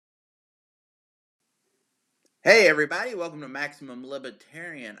Hey, everybody, welcome to Maximum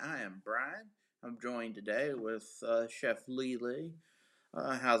Libertarian. I am Brian. I'm joined today with Chef Lee.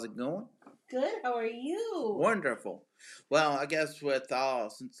 How's it going? Good. How are you? Wonderful. Well, I guess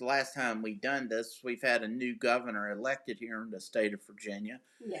since the last time we done this, we've had a new governor elected here in the state of Virginia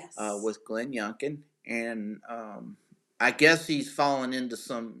Yes. with Glenn Youngkin. And I guess he's fallen into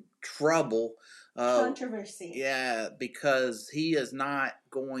some trouble. Controversy. Yeah, because he is not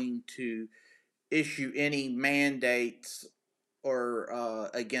going to issue any mandates or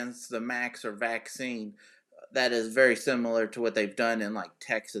against the max or vaccine that is very similar to what they've done in like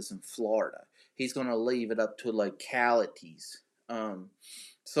Texas and Florida. He's going to leave it up to localities.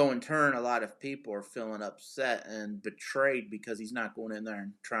 So in turn, a lot of people are feeling upset and betrayed because he's not going in there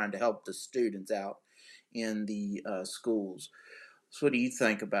and trying to help the students out in the schools. So what do you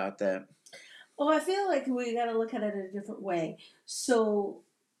think about that? Well, I feel like we got to look at it in a different way. So,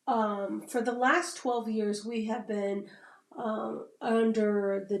 for the last 12 years, we have been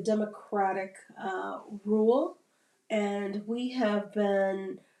under the Democratic rule, and we have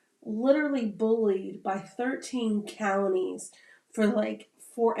been literally bullied by 13 counties for like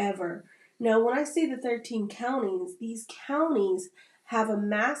forever. Now, when I say the 13 counties, these counties have a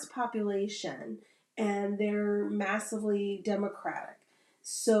mass population and they're massively Democratic.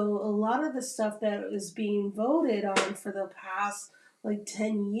 So a lot of the stuff that is being voted on for the past like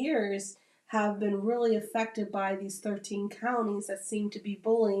 10 years have been really affected by these 13 counties that seem to be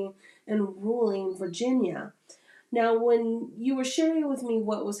bullying and ruling Virginia. Now, when you were sharing with me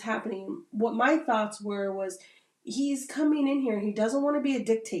what was happening, what my thoughts were was he's coming in here, he doesn't want to be a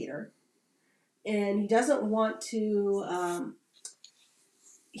dictator, and he doesn't want to,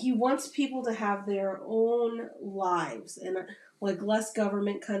 he wants people to have their own lives and like less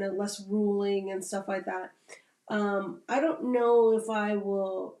government, kind of less ruling and stuff like that. I don't know if I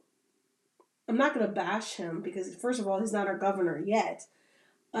will. I'm not going to bash him because first of all, he's not our governor yet.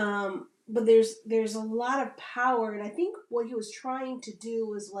 But there's a lot of power, and I think what he was trying to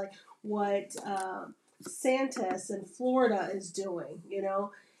do is like what Santos in Florida is doing.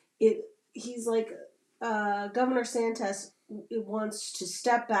 It he's like Governor Santos wants to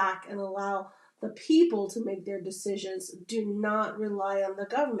step back and allow the people to make their decisions. Do not rely on the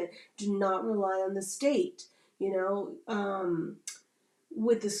government. Do not rely on the state.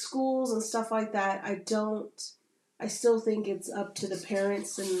 With the schools and stuff like that, I still think it's up to the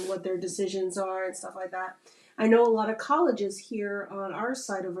parents and what their decisions are and stuff like that. I know a lot of colleges here on our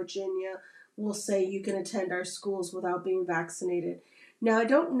side of Virginia will say you can attend our schools without being vaccinated. Now, I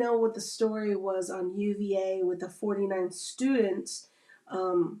don't know what the story was on UVA with the 49 students,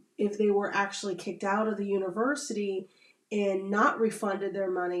 if they were actually kicked out of the university and not refunded their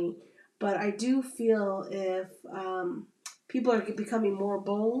money. But I do feel if people are becoming more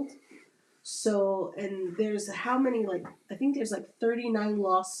bold. So, and there's how many, like, I think there's like 39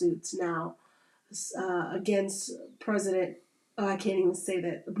 lawsuits now against President, I can't even say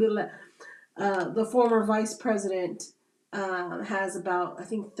that, the former vice president has about, I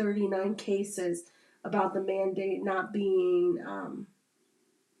think, 39 cases about the mandate not being,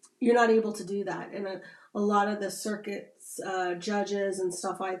 you're not able to do that. And a lot of the circuits judges and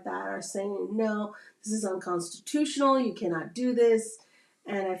stuff like that are saying, no, this is unconstitutional, you cannot do this.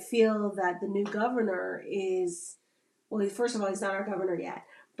 And I feel that the new governor is, well, first of all, he's not our governor yet,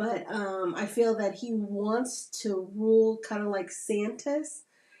 but I feel that he wants to rule kind of like Santos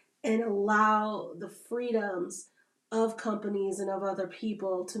and allow the freedoms of companies and of other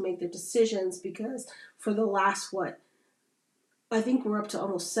people to make their decisions because for the last, what, I think we're up to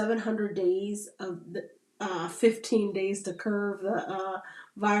almost 700 days of the 15 days to curve the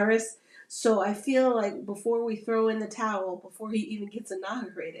virus. So I feel like before we throw in the towel, before he even gets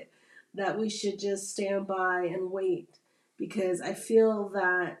inaugurated, that we should just stand by and wait. Because I feel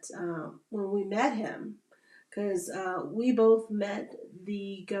that when we met him, because we both met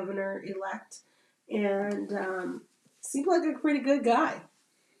the governor elect, and seemed like a pretty good guy,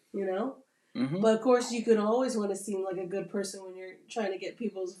 you know? Mm-hmm. But of course, you can always want to seem like a good person when you're trying to get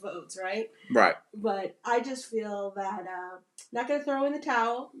people's votes, right? Right. But I just feel that not going to throw in the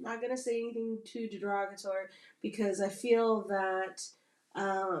towel, not going to say anything too derogatory, because I feel that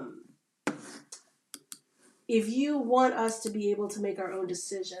um, if you want us to be able to make our own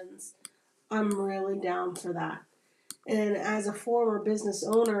decisions, I'm really down for that. And as a former business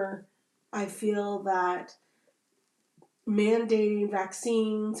owner, I feel that mandating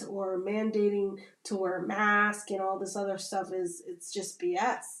vaccines or mandating to wear a mask and all this other stuff it's just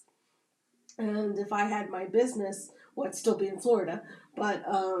BS. And if I had my business, well, I'd still be in Florida, but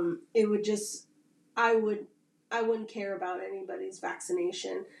it would just I wouldn't care about anybody's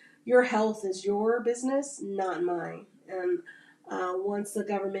vaccination. your health is your business, not mine. And once the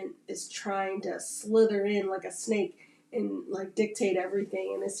government is trying to slither in like a snake and like dictate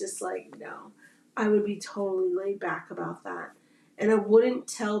everything, and it's just like, no, I would be totally laid back about that. And I wouldn't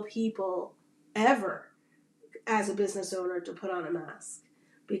tell people ever as a business owner to put on a mask,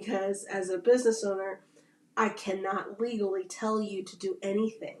 because as a business owner, I cannot legally tell you to do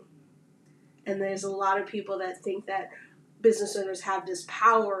anything. And there's a lot of people that think that business owners have this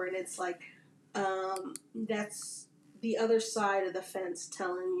power, and it's like, that's the other side of the fence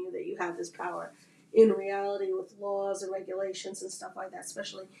telling you that you have this power. In reality, with laws and regulations and stuff like that,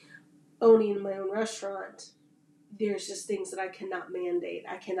 especially owning my own restaurant, there's just things that I cannot mandate.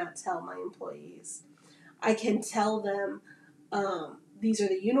 I cannot tell my employees. I can tell them, these are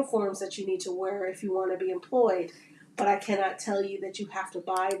the uniforms that you need to wear if you want to be employed, but I cannot tell you that you have to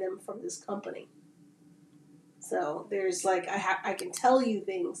buy them from this company. So there's like, I can tell you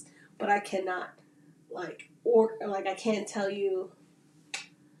things, but I cannot I can't tell you.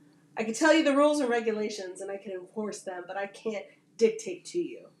 I can tell you the rules and regulations, and I can enforce them, but I can't dictate to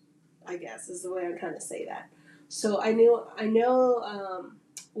you. I guess is the way I'm trying to say that. So I know,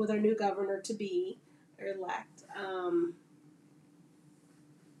 with our new governor to be or elect,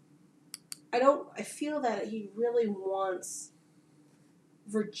 I feel that he really wants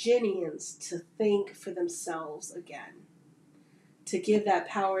Virginians to think for themselves again, to give that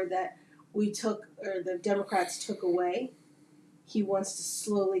power that we took, or the Democrats took away. He wants to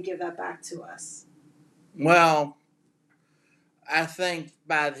slowly give that back to us. Well, I think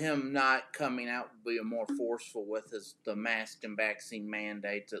by him not coming out will be more forceful with the mask and vaccine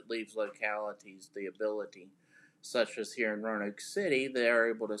mandates. It leaves localities the ability, such as here in Roanoke City, they're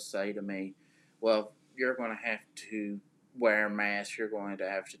able to say to me, well, you're going to have to wear a mask, you're going to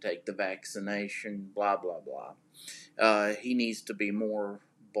have to take the vaccination, blah, blah, blah. He needs to be more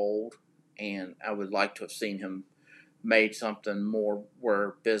bold, and I would like to have seen him made something more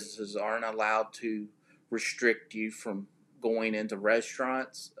where businesses aren't allowed to restrict you from going into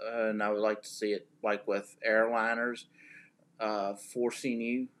restaurants, and I would like to see it like with airliners, forcing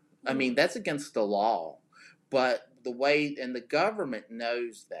you. I mean, that's against the law, but the way, and the government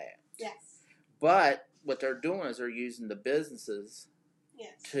knows that. Yes. But what they're doing is they're using the businesses,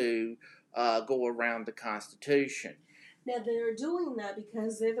 yes, to go around the Constitution. Now they're doing that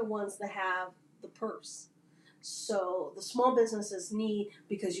because they're the ones that have the purse. So the small businesses need,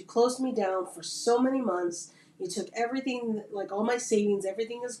 because you closed me down for so many months, you took everything, like all my savings,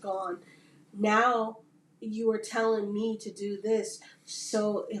 everything is gone. Now you are telling me to do this.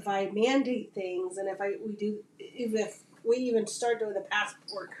 So if I mandate things, and if we even start doing the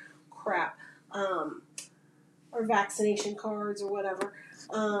passport crap, or vaccination cards or whatever,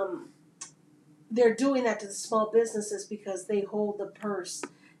 they're doing that to the small businesses because they hold the purse.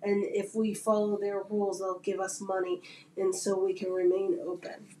 And if we follow their rules, they'll give us money, and so we can remain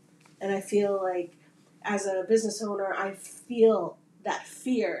open. And I feel like, as a business owner, I feel that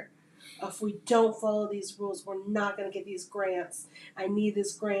fear. If we don't follow these rules, we're not going to get these grants. I need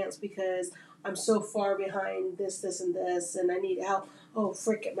these grants because I'm so far behind this, and this, and I need help. Oh,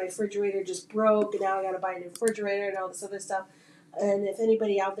 frick it, my refrigerator just broke, and now I got to buy a new refrigerator and all this other stuff. And if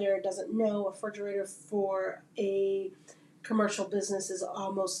anybody out there doesn't know, a refrigerator for a commercial business is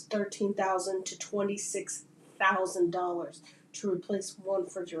almost $13,000 to $26,000 to replace one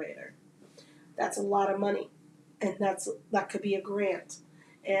refrigerator. That's a lot of money, and that could be a grant.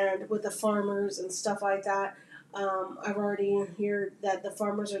 And with the farmers and stuff like that, I've already heard that the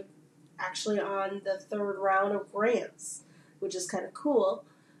farmers are actually on the third round of grants, which is kind of cool.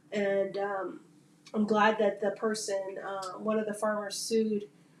 And I'm glad that one of the farmers sued,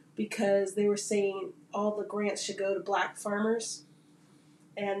 because they were saying all the grants should go to black farmers,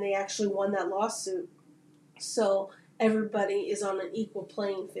 and they actually won that lawsuit. So everybody is on an equal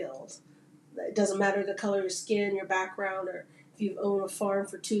playing field. It doesn't matter the color of your skin, your background, or if you've owned a farm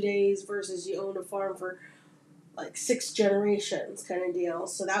for 2 days versus you own a farm for like 6 generations, kind of deal.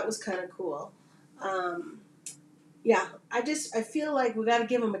 So that was kind of cool. Yeah, I feel like we got to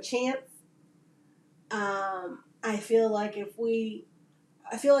give them a chance. I feel like we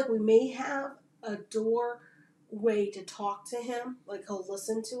may have a doorway to talk to him, like he'll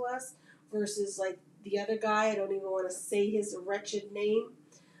listen to us, versus like the other guy. I don't even want to say his wretched name.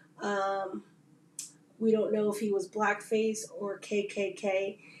 We don't know if he was blackface or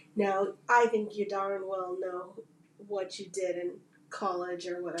KKK. Now, I think you darn well know what you did in college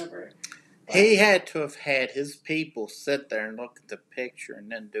or whatever. He had to have had his people sit there and look at the picture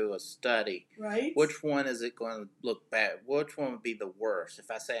and then do a study. Right? Which one is it going to look bad? Which one would be the worst?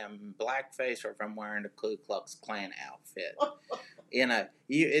 If I say I'm in blackface or if I'm wearing the Ku Klux Klan outfit.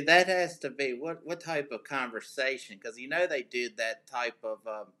 That has to be what type of conversation? Because they did that type of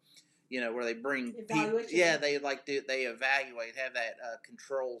where they bring people. Evaluation. Yeah, they evaluate, have that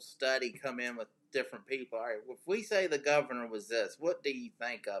control study come in with different people. All right, well, if we say the governor was this, what do you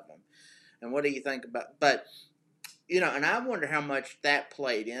think of him, and what do you think about? But and I wonder how much that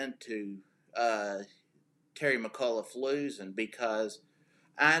played into uh, Terry McAuliffe losing, because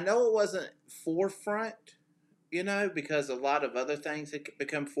I know it wasn't forefront, because a lot of other things had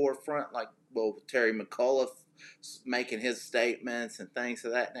become forefront, like, well, Terry McAuliffe making his statements and things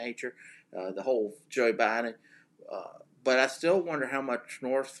of that nature, the whole Joe Biden. But I still wonder how much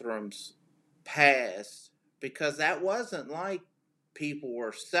Northrum's passed, because that wasn't like people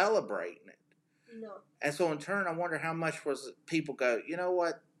were celebrating it. No. And so in turn, I wonder how much was people go, you know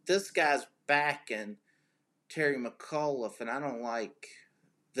what, this guy's backing Terry McAuliffe, and I don't like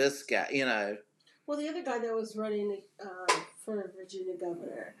this guy. Well, the other guy that was running for Virginia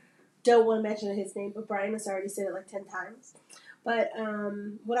governor, don't want to mention his name, but Brian has already said it like 10 times. But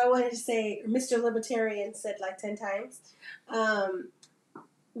what I wanted to say, Mr. Libertarian said like 10 times.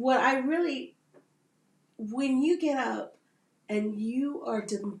 What I really, when you get up and you are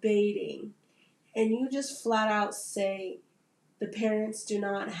debating and you just flat out say the parents do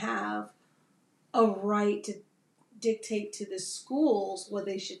not have a right to dictate to the schools what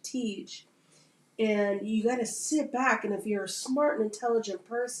they should teach, and you got to sit back, and if you're a smart and intelligent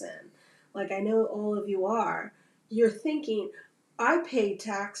person, like I know all of you are, you're thinking, I pay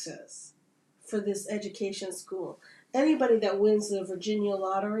taxes for this education school. Anybody that wins the Virginia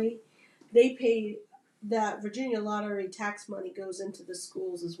lottery, they pay that Virginia lottery tax money goes into the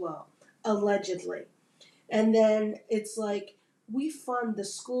schools as well, allegedly. And then it's like, we fund the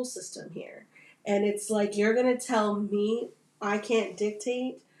school system here. And it's like, you're going to tell me I can't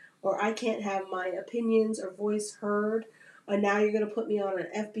dictate, or I can't have my opinions or voice heard. And now you're going to put me on an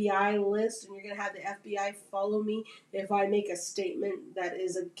FBI list, and you're going to have the FBI follow me if I make a statement that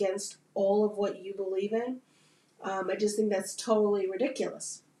is against all of what you believe in. I just think that's totally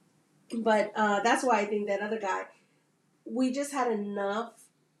ridiculous. But that's why I think that other guy, we just had enough.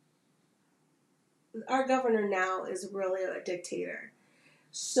 Our governor now is really a dictator.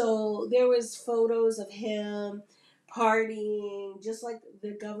 So there was photos of him partying, just like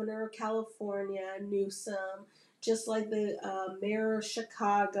the governor of California, Newsom, just like the mayor of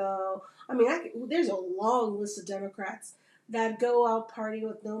Chicago. I mean, there's a long list of Democrats that go out partying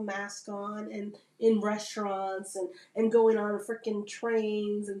with no mask on, and in restaurants, and going on freaking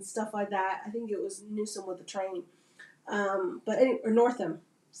trains and stuff like that. I think it was Newsom with the train. Or Northam.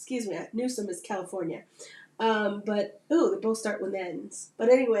 Excuse me, Newsom is California. But they both start with N's. But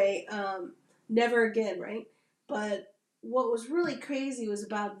anyway, never again, right? But what was really crazy was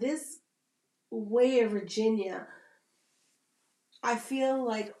about this way of Virginia. I feel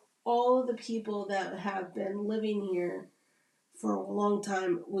like all of the people that have been living here for a long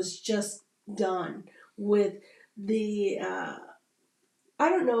time was just done with the. I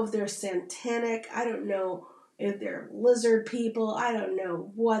don't know if they're satanic. I don't know if they're lizard people. I don't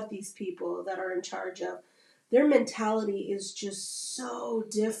know what these people that are in charge of. Their mentality is just so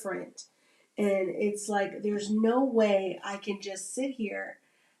different. And it's like, there's no way I can just sit here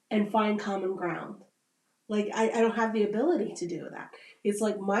and find common ground. Like, I don't have the ability to do that. It's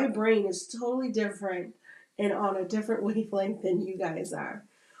like my brain is totally different and on a different wavelength than you guys are.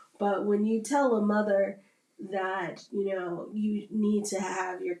 But when you tell a mother that, you need to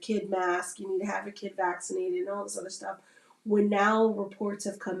have your kid masked, you need to have your kid vaccinated, and all this other stuff, when now reports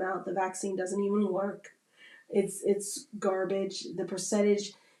have come out the vaccine doesn't even work. It's garbage, the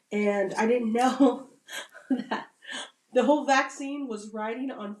percentage, and I didn't know that the whole vaccine was riding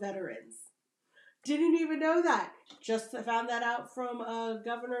on veterans. Didn't even know that. Just found that out from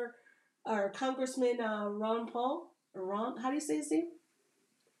Governor or Congressman Ron Paul. Or Ron, how do you say his name?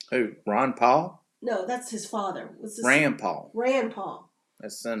 Who? Ron Paul? No, that's his father. What's this? Rand Paul. Rand Paul.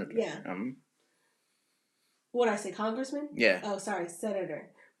 That's senator. Yeah. What did I say, Congressman? Yeah. Oh, sorry, Senator.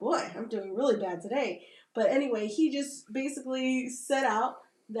 Boy, I'm doing really bad today. But anyway, he just basically set out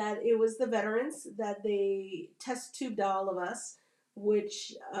that it was the veterans, that they test tubed all of us,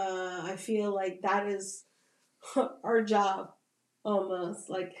 which I feel like that is our job almost.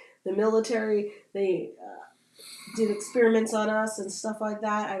 Like the military, they did experiments on us and stuff like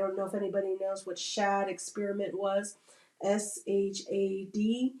that. I don't know if anybody knows what SHAD experiment was.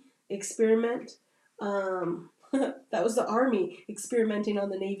 SHAD experiment. That was the Army experimenting on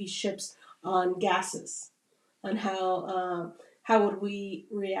the Navy ships on gases, on how would we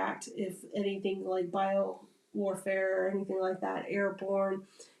react if anything like bio warfare or anything like that, airborne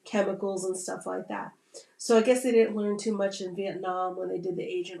chemicals and stuff like that. So I guess they didn't learn too much in Vietnam when they did the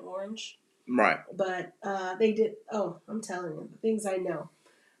Agent Orange. Right. But they did. Oh, I'm telling you, the things I know.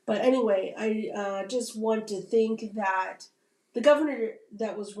 But anyway, I just want to think that the governor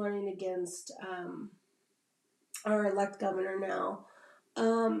that was running against our elect governor now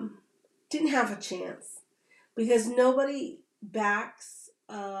um, didn't have a chance because nobody backs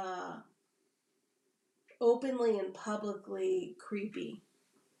openly and publicly creepy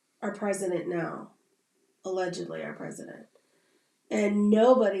our president now, allegedly our president. And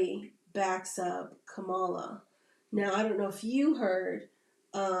nobody backs up Kamala. Now, I don't know if you heard,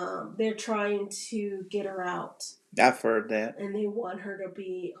 they're trying to get her out, I've heard that. and they want her to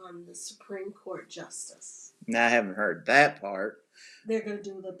be on the Supreme Court justice. Now, I haven't heard that part. They're going to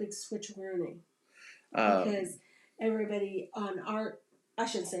do the big switcherooning Um, because everybody on our, I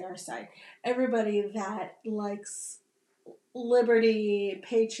shouldn't say our side, everybody that likes liberty,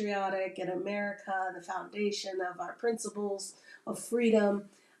 patriotic, and America, the foundation of our principles of freedom,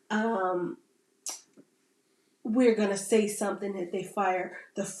 um, we're going to say something if they fire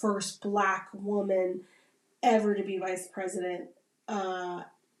the first black woman ever to be vice president,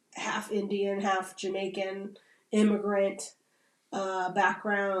 half Indian, half Jamaican, immigrant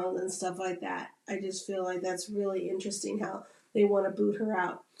background and stuff like that. I just feel like that's really interesting how they want to boot her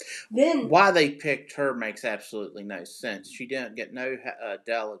out. Then why they picked her makes absolutely no sense. She didn't get no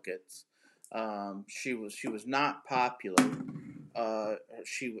delegates. She was not popular.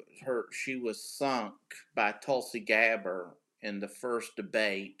 She was sunk by Tulsi Gabbard in the first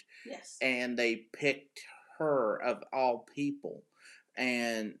debate, yes, and they picked her of all people.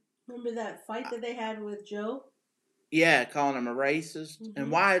 And remember that fight that they had with Joe? yeah, calling him a racist. Mm-hmm.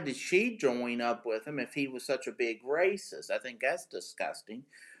 And why did she join up with him if he was such a big racist? I think that's disgusting.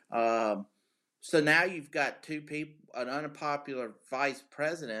 So now you've got two people, an unpopular vice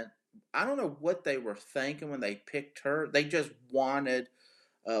president. I don't know what they were thinking when they picked her. They just wanted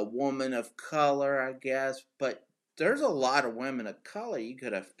a woman of color, I guess. But there's a lot of women of color you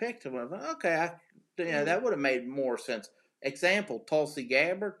could have picked. And okay, that would have made more sense. Example: Tulsi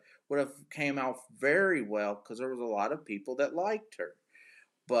Gabbard would have came off very well because there was a lot of people that liked her.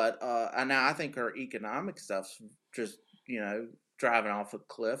 But and now I think her economic stuff's just driving off a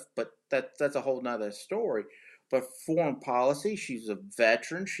cliff. But that's a whole nother story. But foreign policy, she's a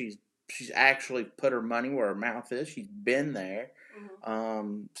veteran. She's actually put her money where her mouth is. She's been there.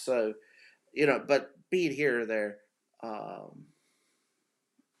 So but be it here or there.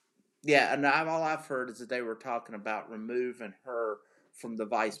 Yeah, and all I've heard is that they were talking about removing her from the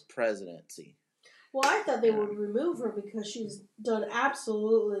vice presidency. Well, I thought they would remove her because she's done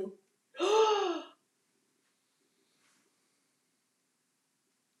absolutely. Oh.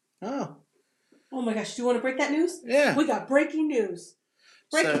 Oh my gosh, do you want to break that news? Yeah. We got breaking news.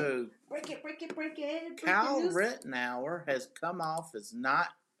 Break it. Break it. Kyle Rittenhour has come off as not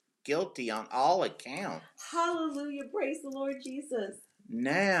guilty on all accounts. Hallelujah. Praise the Lord Jesus.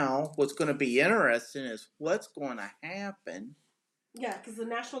 Now, what's going to be interesting is what's going to happen. Yeah, because the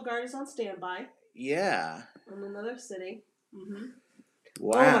National Guard is on standby. Yeah. In another city. Mm-hmm.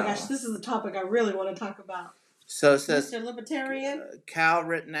 Wow. Oh my gosh, this is the topic I really want to talk about. So it says, Mr. Libertarian. Kyle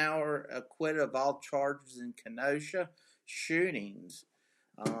Rittenhour acquitted of all charges in Kenosha shootings.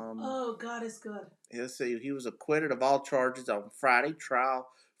 Oh, God is good. Let's see. He was acquitted of all charges on Friday trial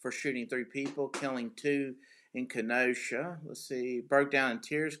for shooting 3 people, killing 2 in Kenosha. Let's see. Broke down in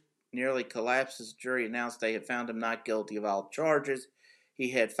tears, nearly collapsed as the jury announced they had found him not guilty of all charges. He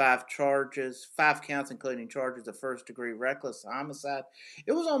had 5 counts, including charges of first-degree reckless homicide.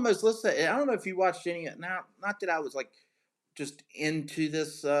 It was almost, let's say, I don't know if you watched any. Now, not that I was like just into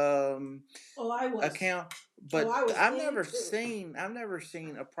this account, but I've never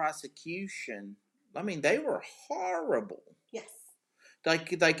seen a prosecution. I mean, they were horrible. Yes.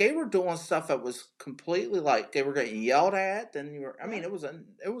 Like they were doing stuff that was completely like they were getting yelled at, and it was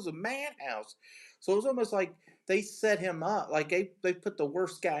a madhouse. So it was almost like they set him up, like they put the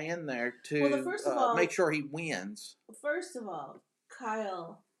worst guy in there to make sure he wins. First of all,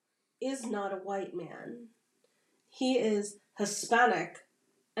 Kyle is not a white man. He is Hispanic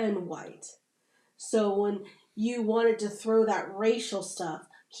and white. So when you wanted to throw that racial stuff,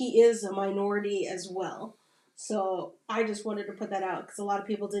 he is a minority as well. So I just wanted to put that out because a lot of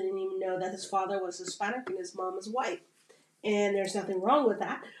people didn't even know that his father was Hispanic and his mom is white. And there's nothing wrong with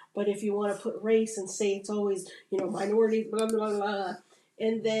that. But if you want to put race and say it's always, minority, blah, blah, blah.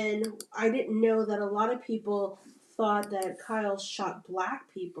 And then I didn't know that a lot of people thought that Kyle shot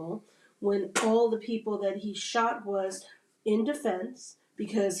black people when all the people that he shot was in defense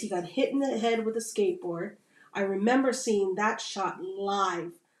because he got hit in the head with a skateboard. I remember seeing that shot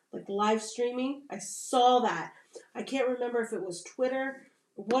live like live streaming. I saw that. I can't remember if it was Twitter,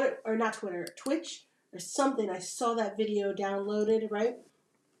 or not Twitter, Twitch or something. I saw that video downloaded, right?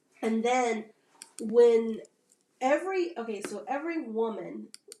 And then when every woman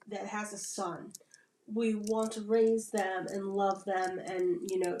that has a son, we want to raise them and love them, and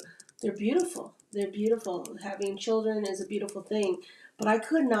they're beautiful. They're beautiful. Having children is a beautiful thing. But I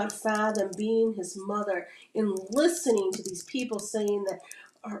could not fathom being his mother and listening to these people saying that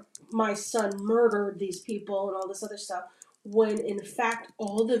my son murdered these people and all this other stuff, when in fact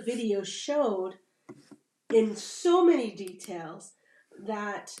all the videos showed in so many details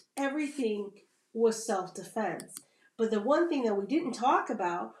that everything was self-defense. But the one thing that we didn't talk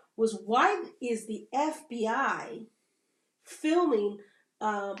about was, why is the FBI filming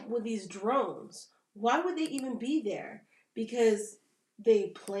with these drones? Why would they even be there? Because they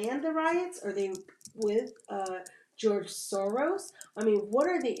planned the riots? Are they with George Soros? I mean, what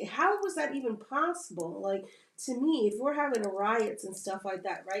are they? How was that even possible? Like, to me, if we're having riots and stuff like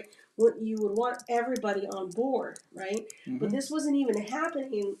that, right? What you would want everybody on board, right? But Mm-hmm. this wasn't even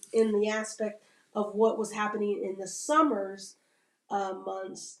happening in the aspect of what was happening in the summers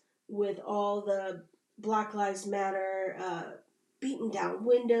months, with all the Black Lives Matter, beating down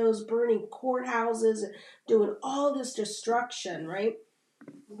windows, burning courthouses, doing all this destruction, right?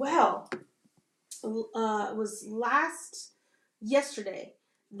 Well, it was yesterday,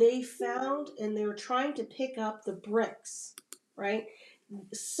 they found, and they were trying to pick up the bricks, right?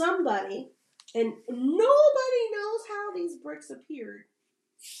 Somebody, and nobody knows how these bricks appeared.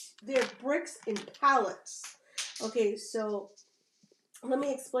 They're bricks in pallets. Okay, so let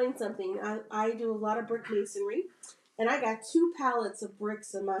me explain something. I do a lot of brick masonry, and I got 2 pallets of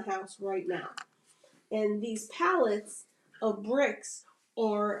bricks in my house right now. And these pallets of bricks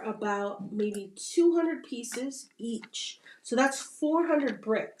are about maybe 200 pieces each. So that's 400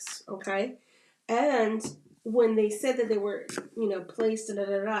 bricks, okay? And when they said that they were, placed in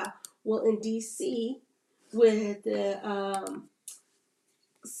well, in DC, with the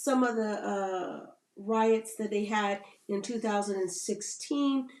some of the riots that they had in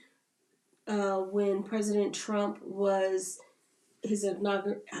 2016, when President Trump was his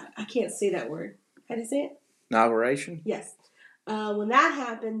inauguration. I can't say that word. How do you say it? Inauguration. Yes. When that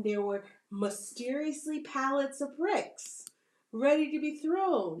happened, there were mysteriously pallets of bricks ready to be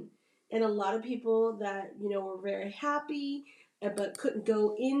thrown. And a lot of people that, were very happy, but couldn't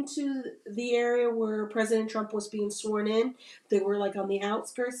go into the area where President Trump was being sworn in. They were like on the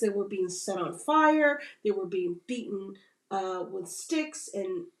outskirts. They were being set on fire. They were being beaten with sticks.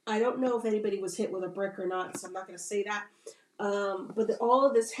 And I don't know if anybody was hit with a brick or not, so I'm not going to say that. But all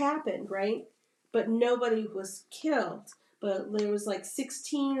of this happened, right? But nobody was killed. But there was like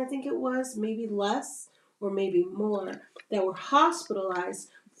 16, I think it was, maybe less or maybe more, that were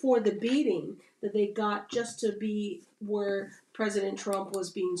hospitalized for the beating that they got just to be where President Trump was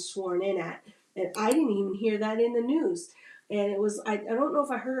being sworn in at. And I didn't even hear that in the news. And it was, I don't know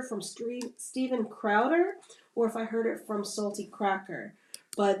if I heard it from Steven Crowder or if I heard it from Salty Cracker.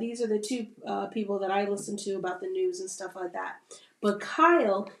 But these are the 2 people that I listen to about the news and stuff like that. But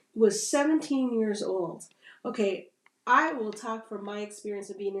Kyle was 17 years old. Okay, I will talk from my experience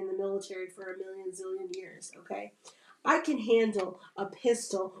of being in the military for a million zillion years, okay? I can handle a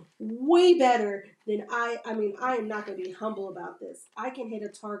pistol way better than I mean, I am not going to be humble about this. I can hit a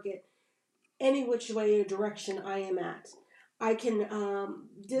target any which way or direction I am at. I can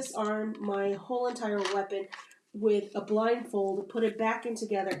disarm my whole entire weapon with a blindfold, put it back in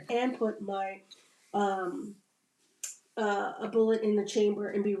together, and put my um, a bullet in the chamber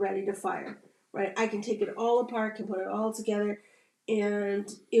and be ready to fire. Right? I can take it all apart, can put it all together, and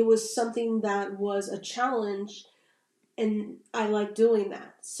it was something that was a challenge, and I like doing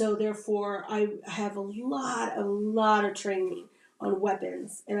that. So therefore, I have a lot of training on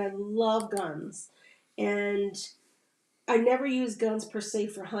weapons, and I love guns, and I never used guns per se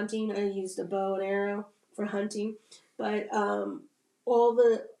for hunting. I used a bow and arrow for hunting, but all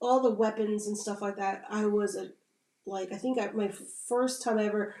the weapons and stuff like that, I was I think my first time I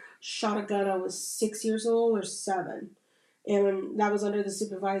ever shot a gun, I was 6 years old or 7. And that was under the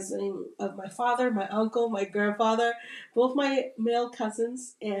supervising of my father, my uncle, my grandfather, both my male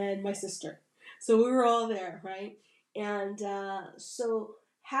cousins, and my sister. So we were all there, right? And so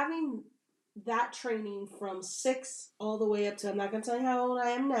having that training from 6 all the way up to, I'm not going to tell you how old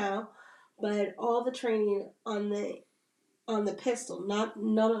I am now, but all the training on the pistol. Not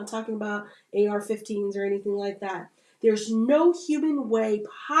talking about AR-15s or anything like that. There's no human way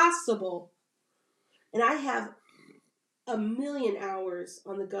possible, and I have a million hours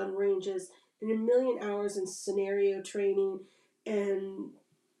on the gun ranges and a million hours in scenario training and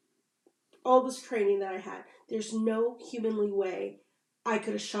all this training that I had, there's no humanly way I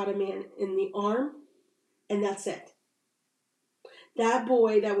could have shot a man in the arm, and that's it. That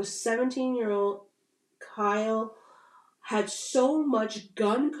boy that was 17-year-old Kyle had so much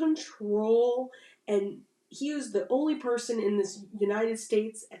gun control, and he was the only person in this United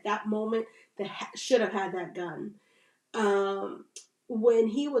States at that moment that should have had that gun. Um, when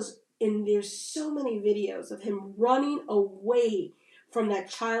he was, and there's so many videos of him running away from that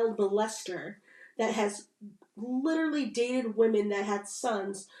child molester that has literally dated women that had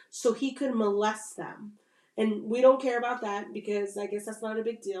sons so he could molest them. And we don't care about that because I guess that's not a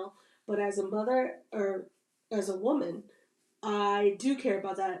big deal. But as a mother or as a woman, I do care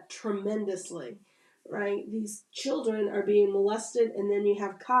about that tremendously, right? These children are being molested, and then you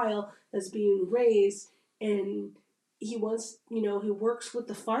have Kyle that's being raised, and he wants, he works with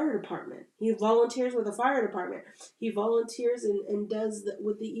the fire department. He volunteers with the fire department. He volunteers and does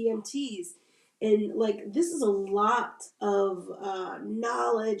with the EMTs. And, like, this is a lot of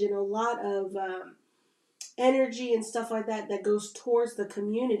knowledge and a lot of energy and stuff like that that goes towards the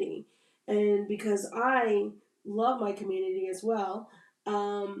community. And because I love my community as well,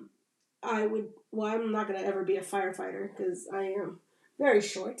 um, I'm not going to ever be a firefighter because I am very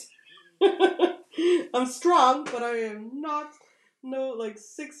short. I'm strong, but I am not, no, like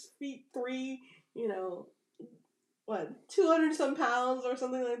 6'3", you know, what, 200 some pounds or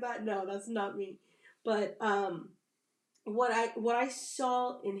something like that. No, that's not me. But what I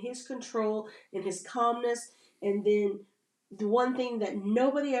saw in his control, in his calmness, and then the one thing that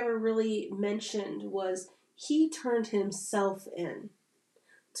nobody ever really mentioned was he turned himself in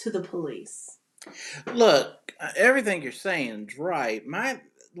to the police. Look, everything you're saying is right.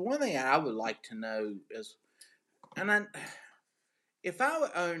 The one thing I would like to know is, and if I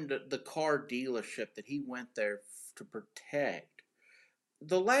owned the car dealership that he went there to protect,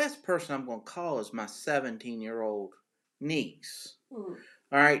 the last person I'm going to call is my 17-year-old niece. Mm.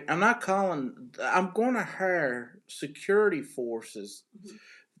 All right, I'm not calling. I'm going to hire security forces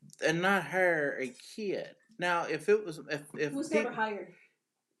and not hire a kid. Now, if it was, if He was he, never hired.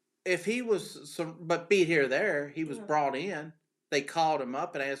 if he was some, but be it here or there, he was Yeah. brought in. They called him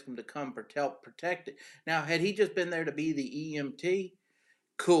up and asked him to come help protect it. Now, had he just been there to be the EMT,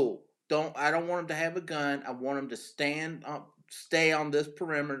 cool. I don't want him to have a gun. I want him to stay on this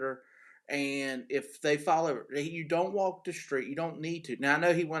perimeter. And if they follow, you don't walk the street. You don't need to. Now I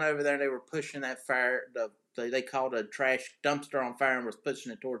know he went over there and they were pushing that fire. They called a trash dumpster on fire and was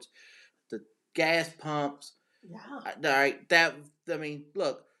pushing it towards the gas pumps. Yeah. All right,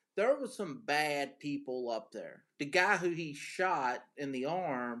 look, there was some bad people up there. The guy who he shot in the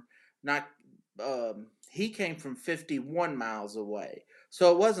arm, not he came from 51 miles away.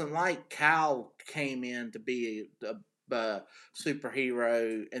 So it wasn't like Cal came in to be a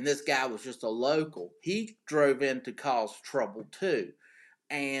superhero and this guy was just a local. He drove in to cause trouble too.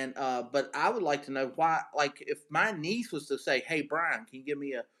 And but I would like to know why. Like, if my niece was to say, "Hey, Brian, can you give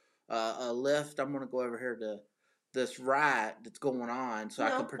me a lift? I'm going to go over here to this riot that's going on, so I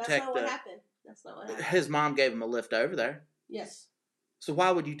can No, that's not protect what happened. That's not what happened. His mom gave him a lift over there. Yes, So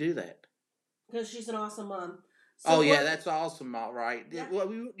why would you do that? because she's an awesome mom. So Oh yeah, what? that's awesome, all right. Yeah.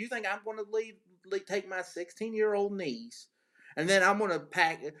 Well, you think I'm going to take my 16-year-old niece, and then I'm going to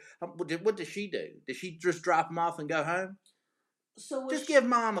pack? What does she do? Does she just drop him off and go home? So Just give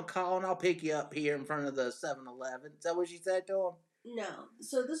mom a call and I'll pick you up here in front of the 7-Eleven. Is that what she said to him? No.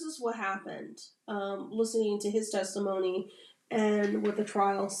 So this is what happened. Listening to his testimony and what the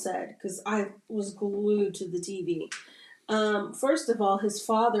trial said, because I was glued to the TV. First of all, his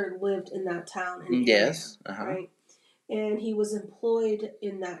father lived in that town and Yes. area, right? And he was employed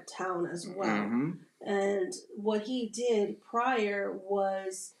in that town as well. Mm-hmm. And what he did prior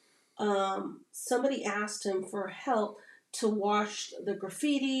was somebody asked him for help to wash the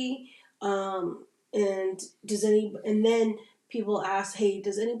graffiti. And then people asked, "Hey,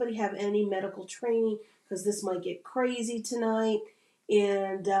 does anybody have any medical training? Because this might get crazy tonight."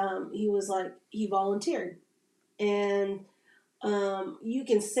 And he was like, he volunteered. And you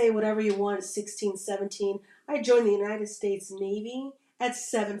can say whatever you want at 16, 17. I joined the United States Navy at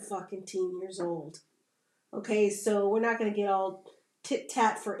 7 years old. Okay, so we're not going to get all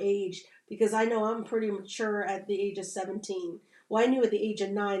tit-tat for age because I know I'm pretty mature at the age of 17. Well, I knew at the age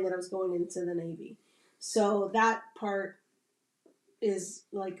of 9 that I was going into the Navy. So that part is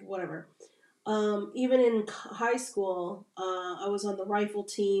like whatever. Even in high school, I was on the rifle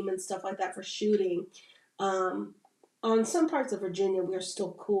team and stuff like that for shooting. On some parts of Virginia, we're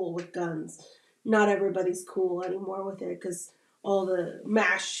still cool with guns. Not everybody's cool anymore with it because all the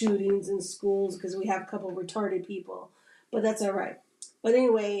mass shootings in schools because we have a couple of retarded people. But that's all right. But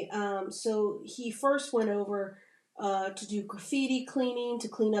anyway, so he first went over to do graffiti cleaning, to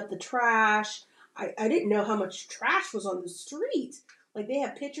clean up the trash. I didn't know how much trash was on the street. Like they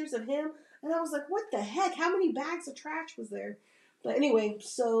had pictures of him, and I was like, what the heck? How many bags of trash was there? But anyway,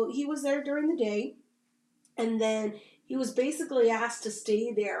 so he was there during the day, and then he was basically asked to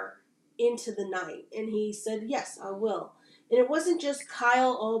stay there into the night. And he said, yes, I will. And it wasn't just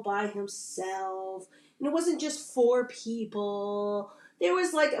Kyle all by himself. And it wasn't just four people. There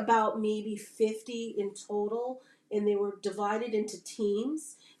was like about maybe 50 in total. And they were divided into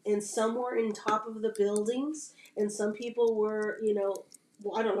teams. And some were in top of the buildings. And some people were,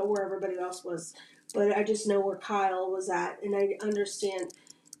 well, I don't know where everybody else was. But I just know where Kyle was at. And I understand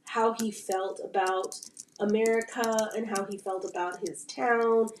how he felt about America and how he felt about his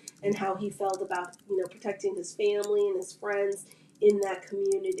town and how he felt about protecting his family and his friends in that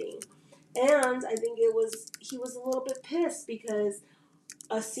community. And I think he was a little bit pissed because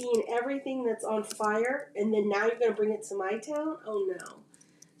seeing everything that's on fire and then now you're going to bring it to my town. Oh no.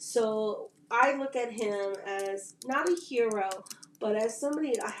 So I look at him as not a hero, but as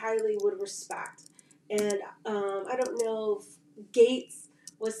somebody I highly would respect. And I don't know if Gates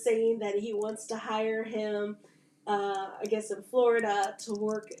was saying that he wants to hire him, I guess in Florida, to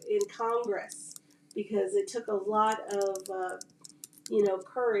work in Congress because it took a lot of,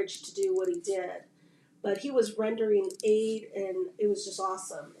 courage to do what he did. But he was rendering aid, and it was just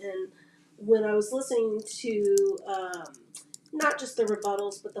awesome. And when I was listening to not just the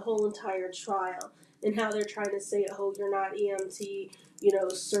rebuttals, but the whole entire trial and how they're trying to say, oh, you're not EMT,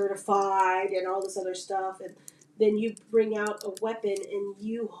 certified and all this other stuff. And then you bring out a weapon and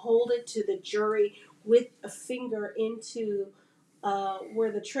you hold it to the jury with a finger into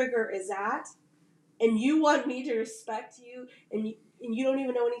where the trigger is at. And you want me to respect you, and you don't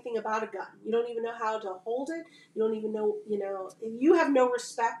even know anything about a gun. You don't even know how to hold it. You don't even know, and you have no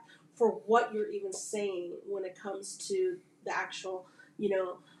respect for what you're even saying when it comes to the actual,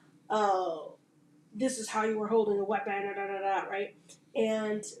 oh, this is how you were holding a weapon, right?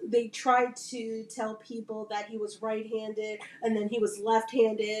 And they tried to tell people that he was right-handed, and then he was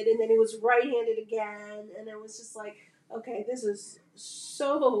left-handed, and then he was right-handed again, and it was just like, okay, this is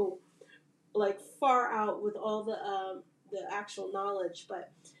so like far out with all the actual knowledge,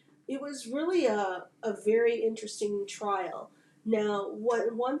 but it was really a very interesting trial. Now,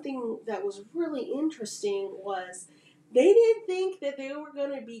 one thing that was really interesting was they didn't think that they were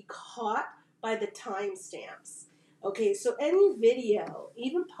going to be caught by the timestamps. Okay, so any video,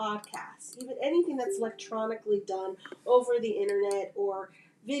 even podcasts, even anything that's electronically done over the internet or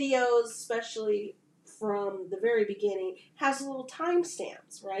videos, especially from the very beginning, has little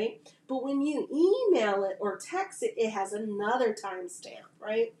timestamps, right? But when you email it or text it, it has another timestamp,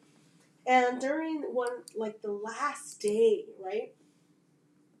 right? And during one, like the last day, right?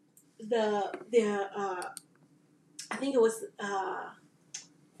 The I think it was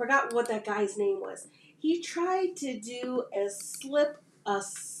forgot what that guy's name was. He tried to do a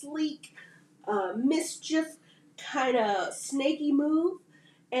sleek, mischief kind of snaky move,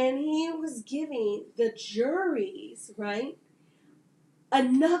 and he was giving the juries right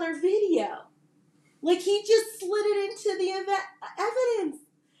another video. Like he just slid it into the evidence.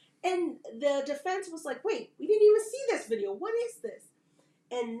 And the defense was like, wait, we didn't even see this video. What is this?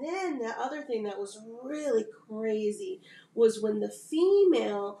 And then the other thing that was really crazy was when the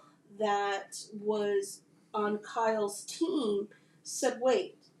female that was on Kyle's team said,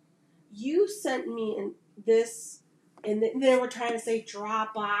 wait, you sent me this, and they were trying to say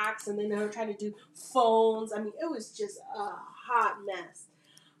Dropbox, and then they were trying to do phones. I mean, it was just a hot mess.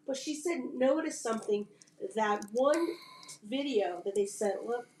 But she said, notice something, that one video that they sent,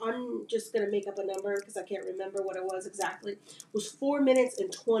 look, I'm just going to make up a number because I can't remember what it was exactly, was 4 minutes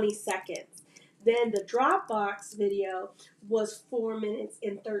and 20 seconds. Then the Dropbox video was 4 minutes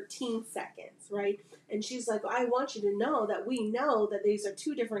and 13 seconds, right? And she's like, I want you to know that we know that these are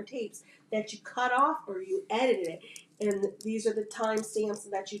two different tapes that you cut off or you edited it. And these are the timestamps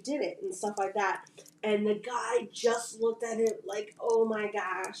that you did it and stuff like that. And the guy just looked at it like, oh my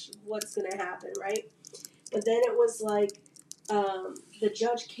gosh, what's going to happen, right? But then it was like the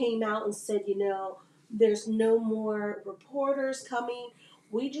judge came out and said, there's no more reporters coming.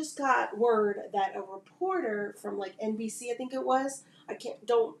 We just got word that a reporter from like NBC, I think it was. I can't,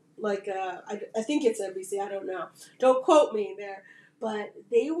 don't like, I think it's NBC, I don't know. Don't quote me there. But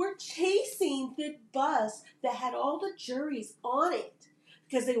they were chasing the bus that had all the juries on it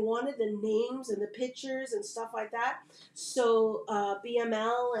because they wanted the names and the pictures and stuff like that. So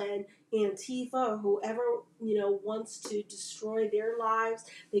BML and Antifa or whoever wants to destroy their lives,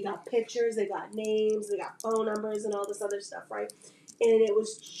 they got pictures, they got names, they got phone numbers, and all this other stuff, right? and it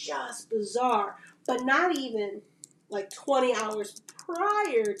was just bizarre. But not even like 20 hours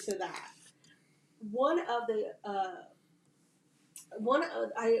prior to that, one of the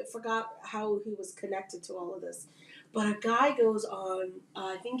I forgot how he was connected to all of this, but a guy goes on,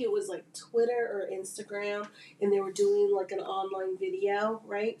 I think it was like Twitter or Instagram, and they were doing like an online video,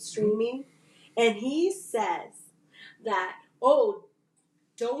 right, streaming, and he says that, oh,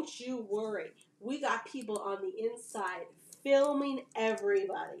 don't you worry, we got people on the inside filming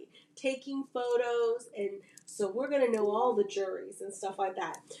everybody, taking photos, and so we're gonna know all the juries and stuff like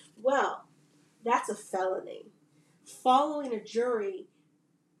that. Well, that's a felony. Following a jury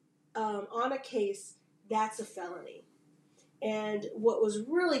on a case, that's a felony. And what was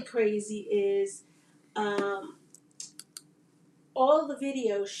really crazy is um, all the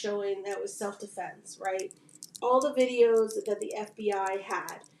videos showing that was self-defense, right? All the videos that the FBI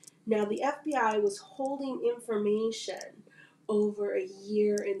had. Now, the FBI was holding information over a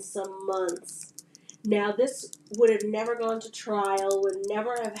year and some months. Now, this would have never gone to trial, would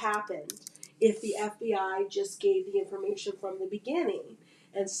never have happened if the FBI just gave the information from the beginning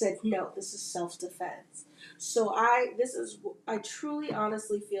and said, no, this is self-defense. So I truly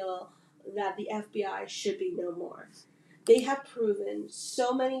honestly feel that the FBI should be no more. They have proven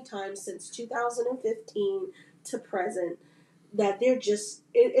so many times since 2015 to present that they're just,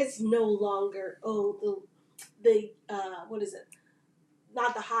 it's no longer, oh, the what is it?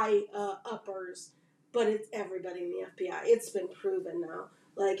 Not the high uppers, but it's everybody in the FBI. It's been proven now.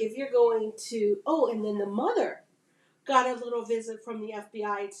 Like if you're going to, oh, and then the mother got a little visit from the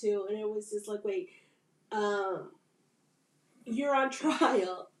FBI too, and it was just like, wait, um, you're on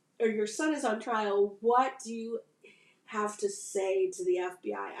trial, or your son is on trial. What do you have to say to the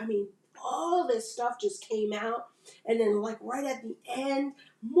FBI? I mean, all this stuff just came out, and then like right at the end,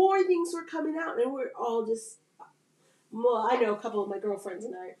 more things were coming out, and we're all just. Well, I know a couple of my girlfriends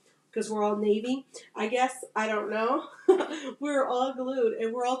and I, because we're all Navy. I guess I don't know. We're all glued,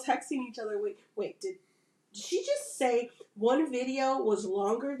 and we're all texting each other. Wait, did she just say one video was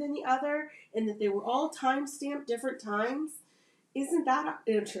longer than the other, and that they were all time stamped different times? Isn't that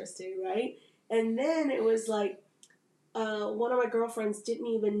interesting, right? And then it was like one of my girlfriends didn't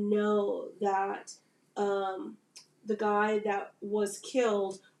even know that the guy that was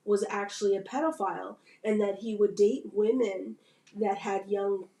killed was actually a pedophile, and that he would date women that had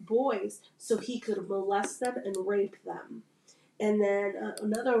young boys so he could molest them and rape them. And then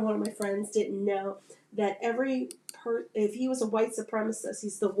another one of my friends didn't know that if he was a white supremacist,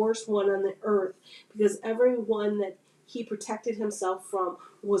 he's the worst one on the earth, because everyone that he protected himself from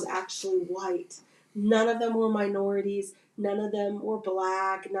was actually white. None of them were minorities. None of them were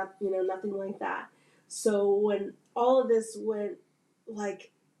black. Nothing like that. So when all of this went,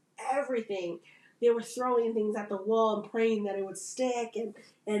 like everything, they were throwing things at the wall and praying that it would stick,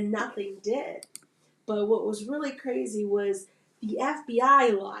 and nothing did. But what was really crazy was the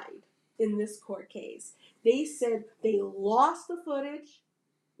FBI lied in this court case. They said they lost the footage,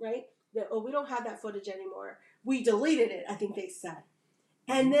 right? That, oh, we don't have that footage anymore. We deleted it, I think they said.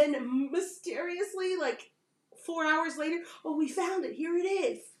 And then mysteriously, like 4 hours later, oh, we found it. Here it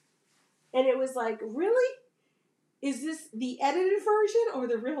is. And it was like, really? Is this the edited version or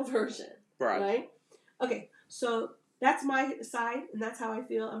the real version? Right? Okay, so that's my side, and that's how I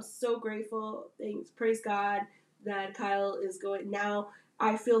feel. I'm so grateful. Thanks, praise God that Kyle is going. Now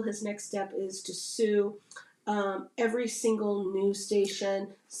I feel his next step is to sue every single news station,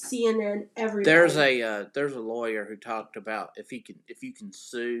 CNN, everybody. There's a lawyer who talked about if you can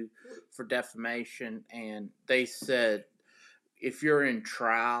sue for defamation, and they said if you're in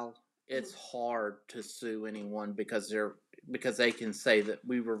trial, it's hard to sue anyone because they can say that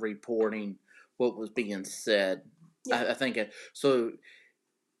we were reporting what was being said. Yeah. I think so.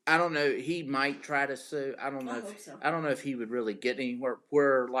 I don't know. He might try to sue. I don't know. I don't know if he would really get anywhere.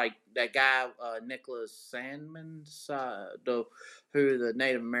 Where like that guy Nicholas Sandmann, who the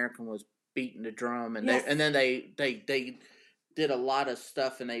Native American was beating the drum, and yes. Then they did a lot of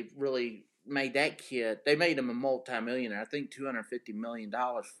stuff, and they really made that kid. They made him a multimillionaire. I think $250 million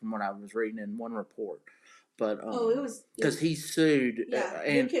from what I was reading in one report. But it was because he sued. Yeah,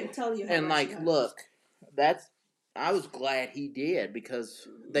 and he couldn't tell you how and much like, look, that's. I was glad he did because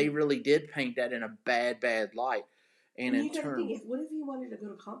they really did paint that in a bad light. And you got to think, what if he wanted to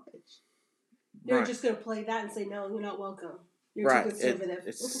go to college? They're just going to play that and say, no, you're not welcome. You're too conservative.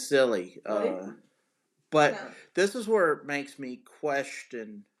 It's silly. Right? But yeah. This is where it makes me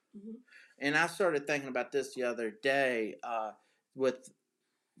question. Mm-hmm. And I started thinking about this the other day. With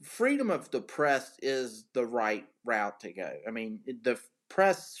freedom of the press is the right route to go. I mean, the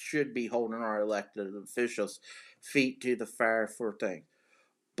press should be holding our elected officials' feet to the fire for things.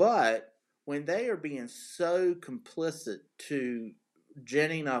 But when they are being so complicit to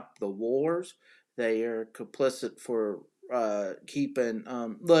ginning up the wars, they are complicit for keeping.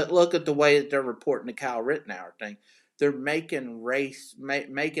 Look at the way that they're reporting the Kyle Rittenhour thing. They're making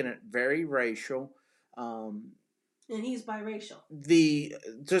making it very racial. And he's biracial.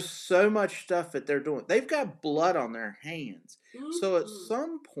 Just so much stuff that they're doing. They've got blood on their hands. Mm-hmm. So at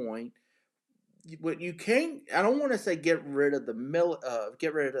some point, what you can't, I don't want to say get rid of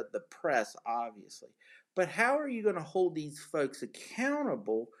get rid of the press, obviously, but how are you going to hold these folks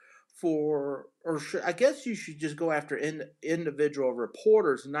accountable for, I guess you should just go after individual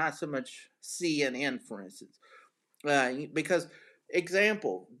reporters, not so much CNN, for instance, because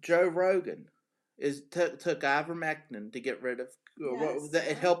example, Joe Rogan took ivermectin to get rid of,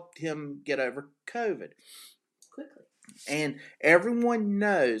 it helped him get over COVID quickly. And everyone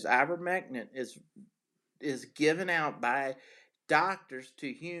knows ivermectin is given out by doctors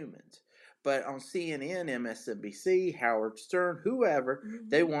to humans. But on CNN, MSNBC, Howard Stern, whoever,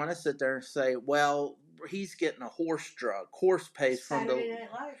 they want to sit there and say, well, he's getting a horse paste from Saturday Night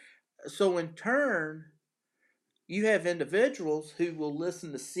Live. So in turn, you have individuals who will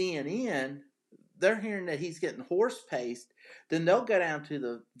listen to CNN. They're hearing that he's getting horse paste. Then they'll go down to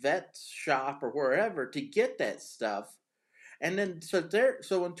the vet shop or wherever to get that stuff. And then so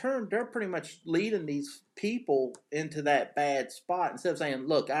in turn they're pretty much leading these people into that bad spot instead of saying,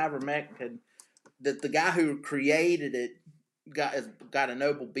 look, ivermectin, that the guy who created it got a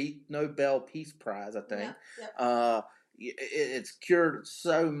Nobel Peace Prize, I think. Yeah. It's cured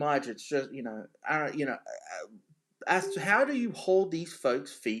so much. It's just how do you hold these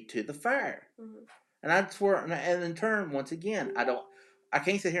folks' feet to the fire? Mm-hmm. And that's where, and in turn, once again, I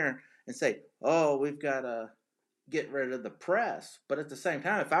can't sit here and say, oh, we've got to get rid of the press. But at the same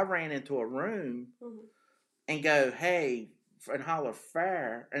time, if I ran into a room and go, hey, and holler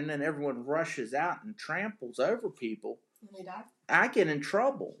fire, and then everyone rushes out and tramples over people, and they die, I get in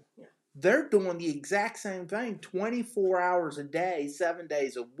trouble. Yeah. They're doing the exact same thing 24 hours a day, 7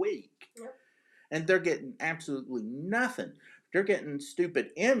 days a week. Yep. And they're getting absolutely nothing. They're getting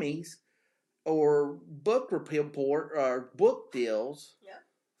stupid Emmys or book report or book deals. Yep.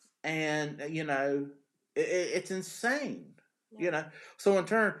 And, it's insane. Yeah. So in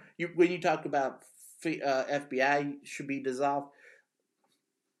turn, when you talk about FBI should be dissolved,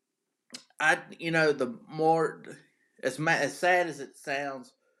 the more as sad as it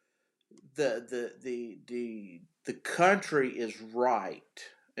sounds, the country is right,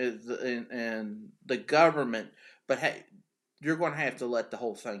 and the government, but hey, you're going to have to let the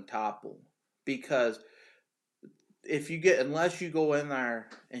whole thing topple, because unless you go in there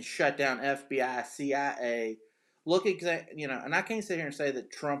and shut down FBI, CIA, and I can't sit here and say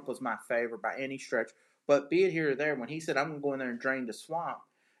that Trump was my favorite by any stretch, but be it here or there, when he said, I'm going to go in there and drain the swamp,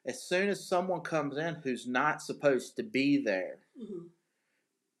 as soon as someone comes in who's not supposed to be there, mm-hmm.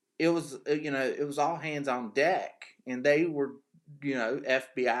 It was all hands on deck, and they were,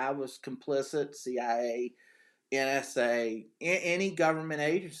 FBI was complicit, CIA, NSA, any government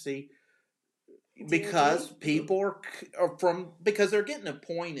agency, because people because they're getting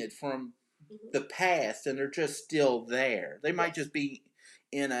appointed from the past, and they're just still there. They might just be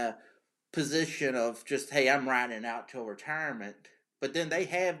in a position of just, hey, I'm riding out till retirement, but then they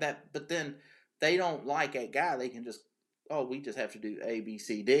have that, but then they don't like that guy. They can just, we just have to do A, B,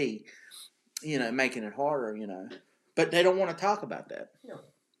 C, D, making it harder, but they don't want to talk about that.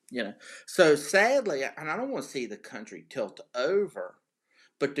 No. So sadly, and I don't want to see the country tilt over,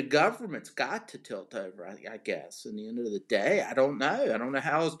 but the government's got to tilt over, I guess. In the end of the day, I don't know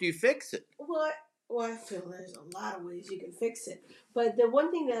how else do you fix it. Well, I feel there's a lot of ways you can fix it. But the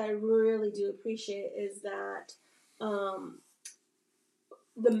one thing that I really do appreciate is that the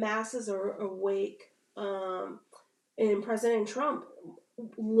masses are awake. And President Trump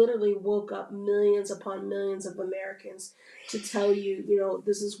literally woke up millions upon millions of Americans to tell you,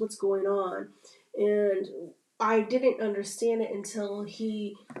 this is what's going on. And I didn't understand it until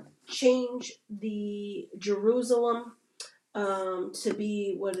he changed the Jerusalem to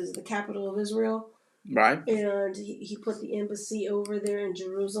be, the capital of Israel. Right. And he put the embassy over there in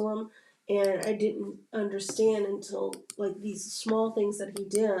Jerusalem. And I didn't understand until, these small things that he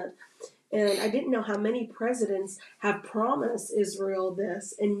did. And I didn't know how many presidents have promised Israel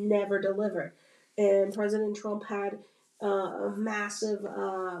this and never delivered. And President Trump had a massive,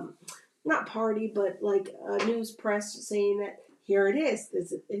 not party, but a news press saying that here it is.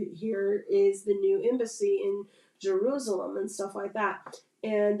 Here is the new embassy in Jerusalem and stuff like that.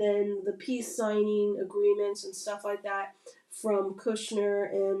 And then the peace signing agreements and stuff like that from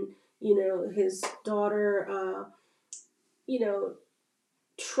Kushner and his daughter, you know,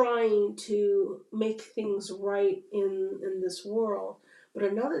 trying to make things right in this world. But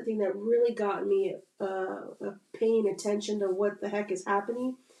another thing that really got me paying attention to what the heck is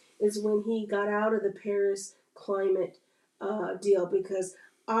happening is when he got out of the Paris climate deal, because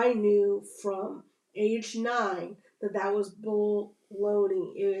I knew from age 9 that that was bull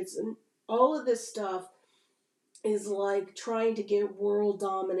loading. It's all of this stuff is like trying to get world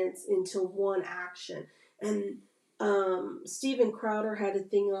dominance into one action. And Steven Crowder had a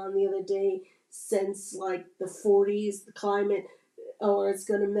thing on the other day, since like the 40s, the climate, or it's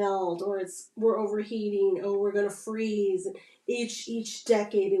going to melt, or we're overheating, or we're going to freeze. And each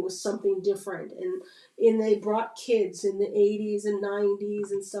decade it was something different, and they brought kids in the 80s and 90s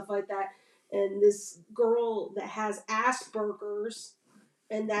and stuff like that. And this girl that has Asperger's,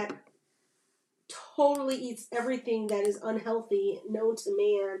 and that totally eats everything that is unhealthy known to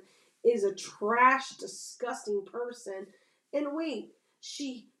man, is a trash, disgusting person. And wait,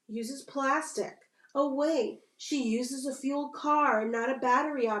 she uses plastic. Oh, wait, she uses a fuel car, not a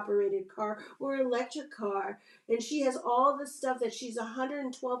battery operated car or electric car. And she has all this stuff that she's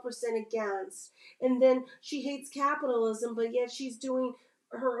 112% against. And then she hates capitalism, but yet she's doing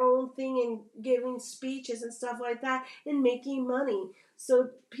her own thing and giving speeches and stuff like that and making money.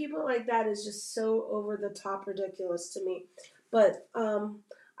 So people like that is just so over the top ridiculous to me. But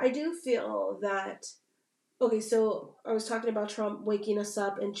I do feel that, okay, so I was talking about Trump waking us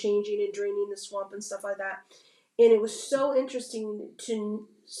up and changing and draining the swamp and stuff like that. And it was so interesting to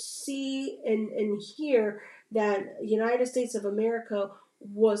see and hear that United States of America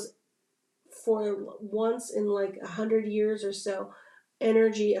was, for once in like 100 years or so,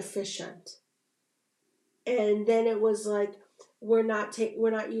 energy efficient. And then it was like, we're not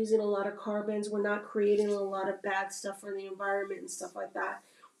using a lot of carbons, we're not creating a lot of bad stuff for the environment and stuff like that.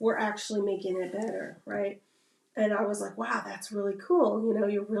 We're actually making it better, right? And I was like, wow, that's really cool.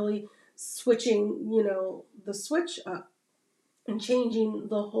 You're really switching, the switch up and changing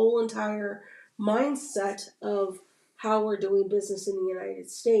the whole entire mindset of how we're doing business in the United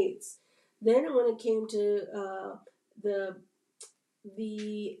States. Then when it came to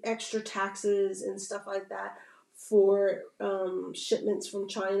the extra taxes and stuff like that for shipments from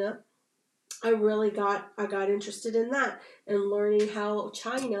China, I got interested in that and learning how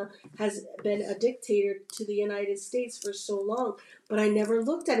China has been a dictator to the United States for so long. But I never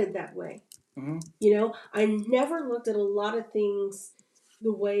looked at it that way. Mm-hmm. I never looked at a lot of things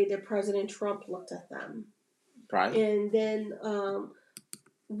the way that President Trump looked at them. Right. And then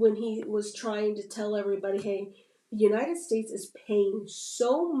when he was trying to tell everybody, hey, the United States is paying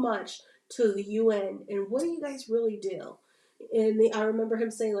so much to the UN, and what do you guys really do? And I remember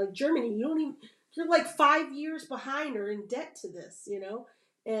him saying, like, Germany, you're like 5 years behind or in debt to this.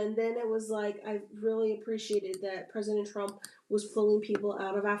 And then it was like, I really appreciated that President Trump was pulling people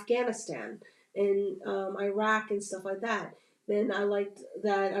out of Afghanistan and Iraq and stuff like that. Then I liked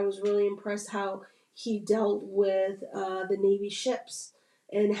that. I was really impressed how he dealt with the Navy ships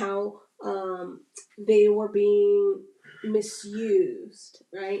and how they were being misused,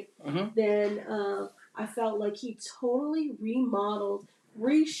 right? Mm-hmm. Then I felt like he totally remodeled,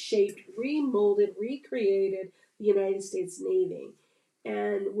 reshaped, remolded, recreated the United States Navy.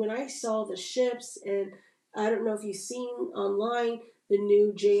 And when I saw the ships, and I don't know if you've seen online the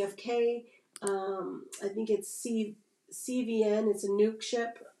new JFK, I think it's CVN, it's a nuke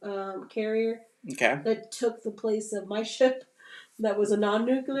ship carrier Okay. that took the place of my ship that was a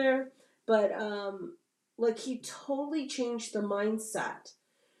non-nuclear. But like, he totally changed the mindset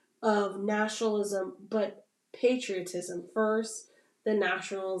of nationalism, but patriotism first, then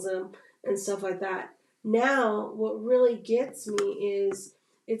nationalism and stuff like that. Now, what really gets me is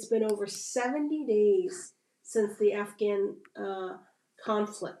it's been over 70 days since the Afghan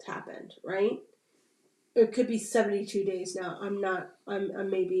conflict happened, right? It could be 72 days now. I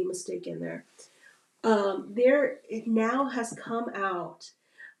may be mistaken there. It now has come out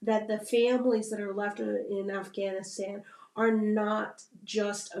that the families that are left in Afghanistan are not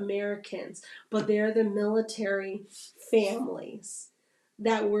just Americans, but they're the military families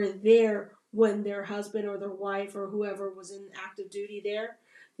that were there when their husband or their wife or whoever was in active duty there.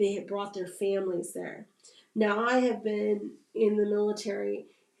 They had brought their families there. Now, I have been in the military,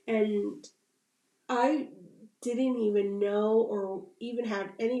 and I didn't even know or even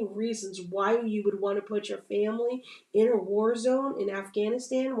had any reasons why you would want to put your family in a war zone in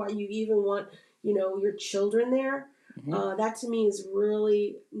Afghanistan, why you even want, your children there. Mm-hmm. That to me is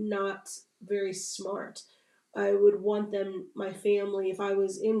really not very smart. I would want my family, if I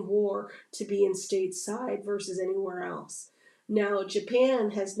was in war, to be in stateside versus anywhere else. Now,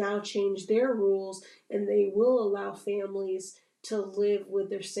 Japan has now changed their rules and they will allow families to live with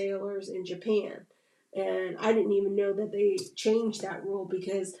their sailors in Japan. And I didn't even know that they changed that rule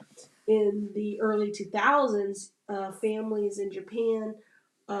because in the early 2000s, families in Japan,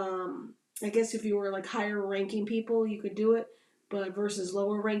 I guess if you were like higher ranking people, you could do it, but versus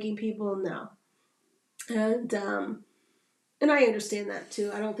lower ranking people, no. And and I understand that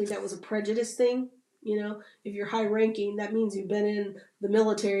too. I don't think that was a prejudice thing. You know, if you're high ranking, that means you've been in the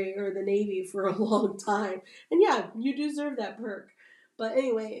military or the Navy for a long time. And yeah, you deserve that perk. But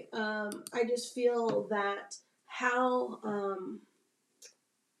anyway, I just feel that how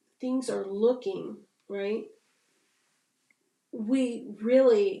things are looking, right? We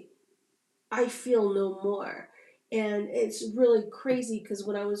really, I feel no more. And it's really crazy because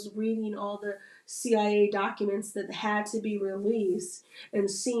when I was reading all the CIA documents that had to be released and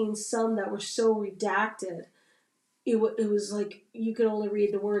seeing some that were so redacted, it was like you could only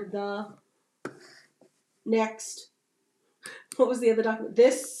read the word the, next, what was the other document?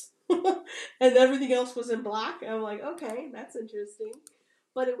 This, and everything else was in black. And I'm like, okay, that's interesting.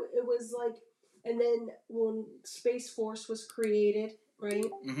 But it was like, and then when Space Force was created, right?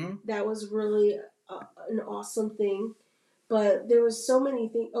 Mm-hmm. That was really an awesome thing. But there was so many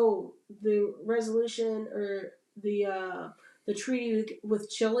things. Oh, the resolution or the treaty with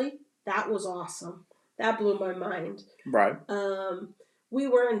Chile, that was awesome. That blew my mind. Right. We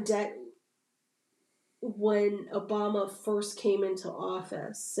were in debt when Obama first came into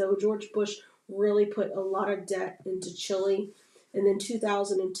office. So George Bush really put a lot of debt into Chile. And then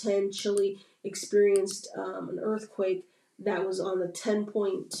 2010, Chile experienced an earthquake that was on the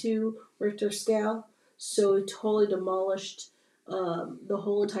 10.2 Richter scale. So it totally demolished the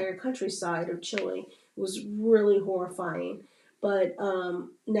whole entire countryside of Chile. It was really horrifying. But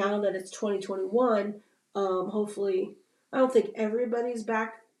now that it's 2021, hopefully, I don't think everybody's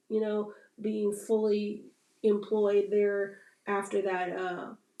back, being fully employed there after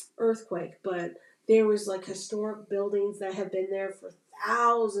that earthquake, but there was like historic buildings that have been there for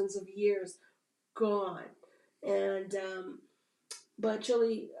thousands of years gone, and but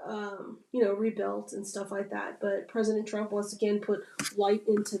Chile, rebuilt and stuff like that. But President Trump once again put light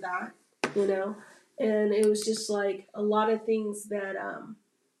into that, you know, and it was just like a lot of things that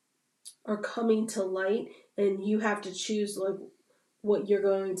are coming to light, and you have to choose like what you're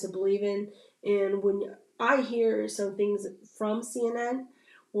going to believe in. And when I hear some things from CNN,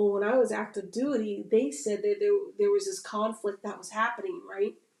 well, when I was active duty, they said that there was this conflict that was happening,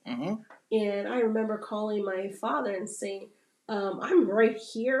 right? Mm-hmm. And I remember calling my father and saying, I'm right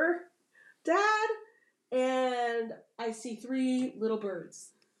here, Dad, and I see three little birds.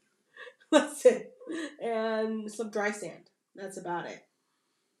 That's it. And some dry sand. That's about it.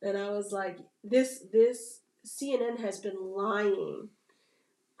 And I was like, this CNN has been lying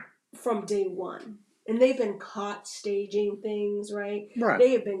from day one. And they've been caught staging things, right? Right.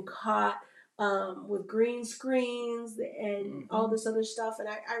 They have been caught with green screens and all Mm-hmm. this other stuff. And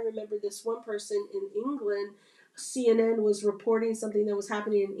I remember this one person in England, CNN was reporting something that was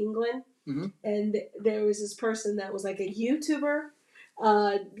happening in England. Mm-hmm. And there was this person that was like a YouTuber,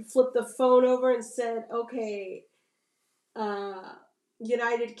 flipped the phone over and said, okay, uh,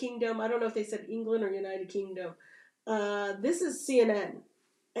 United Kingdom. I don't know if they said England or United Kingdom. This is CNN,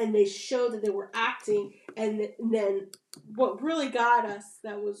 and they showed that they were acting. And then what really got us,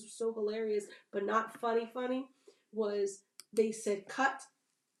 that was so hilarious, but not funny, was they said cut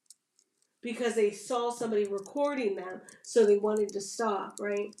because they saw somebody recording them, so they wanted to stop.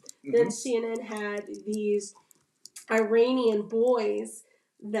 Right? Mm-hmm. Then CNN had these Iranian boys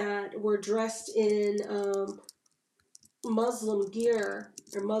that were dressed in Muslim gear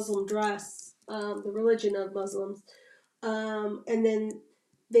or Muslim dress, the religion of Muslims. And then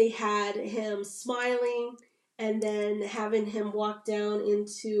they had him smiling and then having him walk down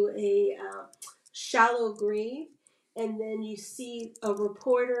into a shallow grave. And then you see a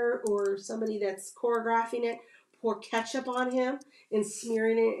reporter or somebody that's choreographing it pour ketchup on him and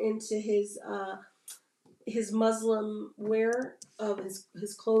smearing it into his Muslim wear of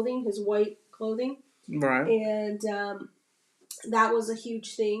his clothing, his white clothing. Right. And that was a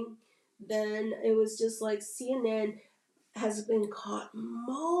huge thing. Then it was just like CNN has been caught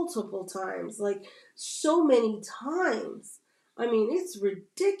multiple times, like so many times. I mean, it's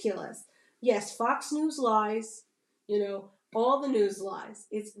ridiculous. Yes, Fox News lies, all the news lies.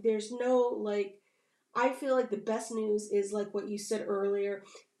 There's no like, I feel like the best news is like what you said earlier,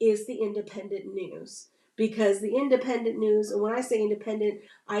 is the independent news. Because the independent news, and when I say independent,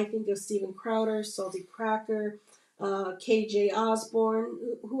 I think of Steven Crowder, Salty Cracker, KJ Osborne.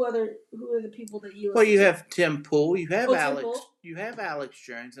 Who are the people that you Well, listen you to? have Tim Pool, you have Oh, Tim Pool. Alex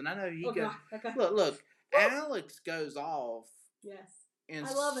Jones, and I know he Oh go. God, that guy. Look, Woo! Alex goes off, Yes, and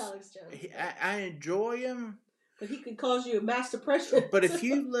I love Alex Jones, I enjoy him. but he could cause you a mass depression. But if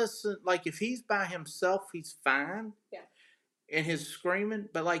you listen, like if he's by himself, he's fine. Yeah. And his screaming,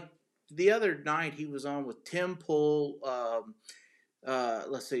 but like the other night he was on with Tim Pool.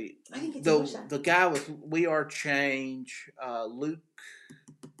 Let's see, I didn't get to watch that. the guy with We Are Change, Luke.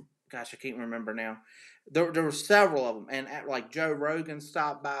 Gosh, I can't remember now. There were several of them, and like Joe Rogan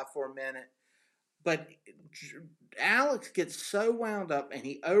stopped by for a minute, but Alex gets so wound up, and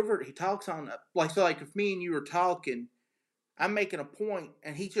he talks on like so. Like if me and you were talking, I'm making a point,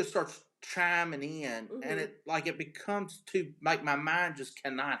 and he just starts chiming in, and it becomes too like my mind just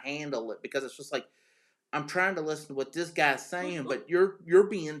cannot handle it because it's just like I'm trying to listen to what this guy's saying, but you're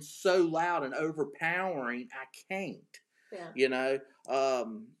being so loud and overpowering, I can't. Yeah. You know,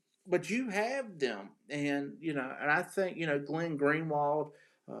 but you have them, and and I think Glenn Greenwald.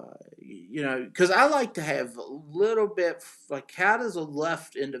 Because I like to have a little bit like how does a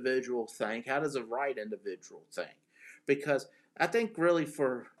left individual think? How does a right individual think? Because I think really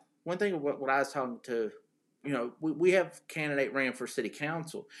for one thing, what I was talking to, we have candidate ran for city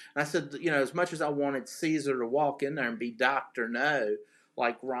council, and I said, as much as I wanted Caesar to walk in there and be Dr. No,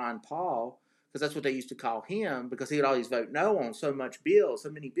 like Ron Paul, because that's what they used to call him, because he would always vote no on so many bills.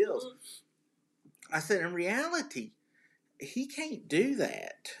 I said, in reality, he can't do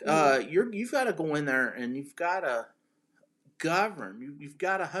that. You've got to go in there and you've got to govern. You've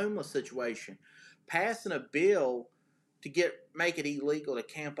got a homeless situation. Passing a bill to make it illegal to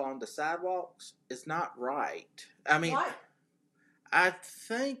camp on the sidewalks is not right. I mean, why? I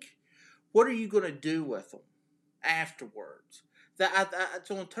think, what are you going to do with them afterwards?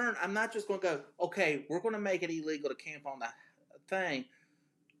 So in turn, I'm not just going to go, okay, we're going to make it illegal to camp on the thing,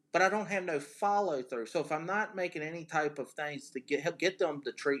 but I don't have no follow through. So if I'm not making any type of things to get them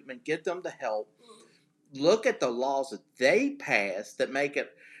the treatment, get them the help, look at the laws that they pass that make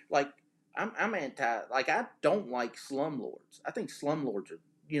it like I'm anti. Like I don't like slumlords. I think slumlords are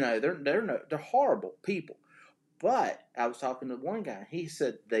they're horrible people. But I was talking to one guy. He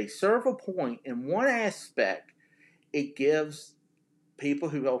said they serve a point in one aspect. It gives people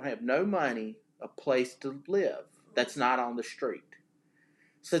who don't have no money a place to live that's not on the street.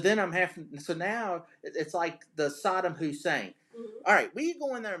 So then I'm having. So now it's like the Saddam Hussein. All right, we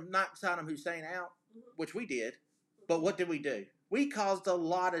go in there and knock Saddam Hussein out, which we did. But what did we do? We caused a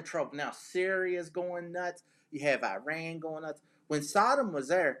lot of trouble. Now Syria's going nuts. You have Iran going nuts. When Saddam was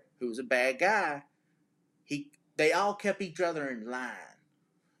there, who was a bad guy, they all kept each other in line.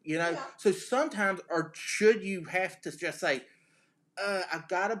 Yeah. So sometimes, or should you have to just say, I've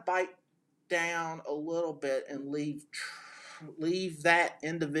got to bite down a little bit and leave that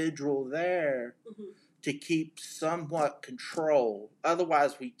individual there to keep somewhat control.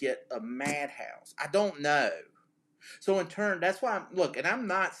 Otherwise, we get a madhouse. I don't know. So in turn, that's why and I'm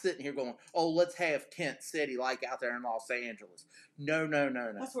not sitting here going, "Oh, let's have Tent City like out there in Los Angeles." No.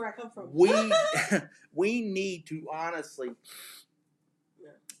 That's where I come from. We need to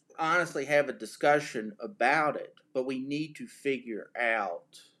honestly have a discussion about it, but we need to figure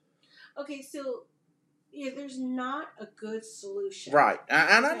out. Okay, so there's not a good solution. Right,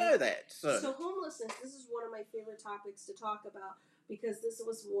 and I know that. So homelessness, this is one of my favorite topics to talk about because this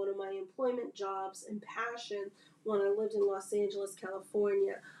was one of my employment jobs and passion when I lived in Los Angeles,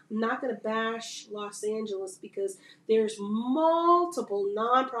 California. I'm not going to bash Los Angeles because there's multiple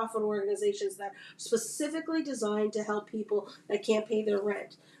nonprofit organizations that are specifically designed to help people that can't pay their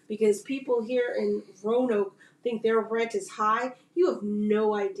rent. Because people here in Roanoke think their rent is high. You have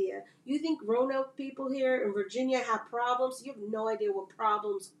no idea. You think Roanoke people here in Virginia have problems? You have no idea what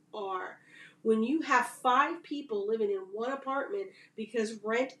problems are. When you have 5 people living in one apartment because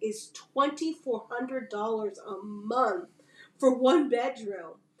rent is $2,400 a month for one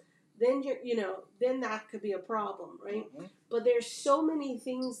bedroom, then then that could be a problem, right? But there's so many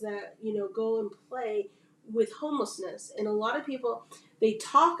things that go in play with homelessness, and a lot of people, they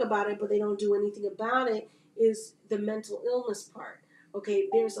talk about it but they don't do anything about it. Is the mental illness part. Okay,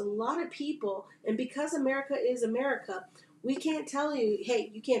 there's a lot of people, and because America is America, we can't tell you, hey,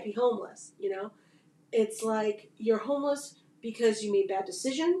 you can't be homeless. It's like you're homeless because you made bad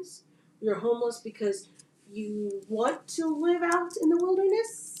decisions. You're homeless because you want to live out in the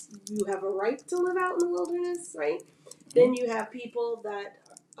wilderness. You have a right to live out in the wilderness, right? Then you have people that,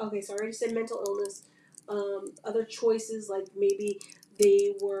 okay, so I already said mental illness. Other choices, like maybe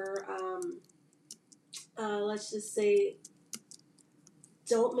they were, let's just say,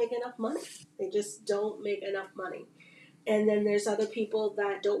 don't make enough money. They just don't make enough money. And then there's other people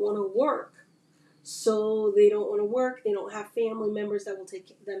that don't want to work. So they don't want to work. They don't have family members that will take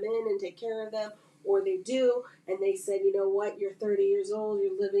them in and take care of them, or they do, and they said, you know what, you're 30 years old,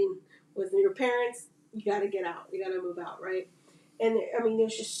 you're living with your parents, you got to get out, you got to move out, right? And I mean,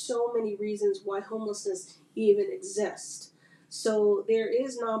 there's just so many reasons why homelessness even exists. So there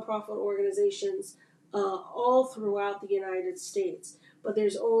is nonprofit organizations all throughout the United States, but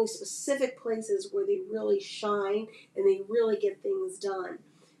there's only specific places where they really shine and they really get things done.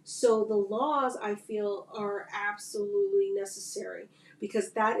 So the laws, I feel, are absolutely necessary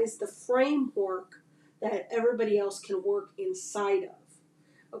because that is the framework that everybody else can work inside of.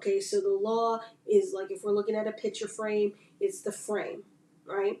 Okay, so the law is like, if we're looking at a picture frame, it's the frame,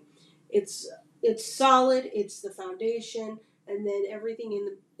 right? It's it's solid, it's the foundation, and then everything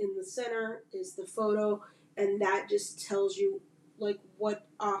in the center is the photo, and that just tells you like what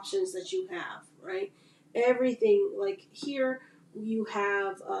options that you have, right? Everything like here you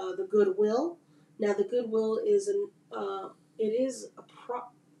have the Goodwill. Now the Goodwill is it is a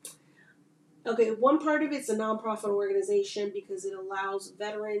okay, one part of it's a nonprofit organization because it allows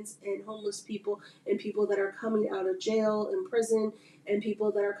veterans and homeless people and people that are coming out of jail and prison and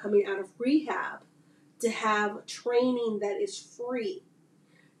people that are coming out of rehab to have training that is free.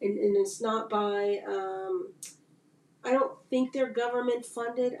 And it's not by, I don't think they're government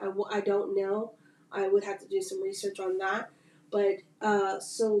funded. I don't know. I would have to do some research on that. But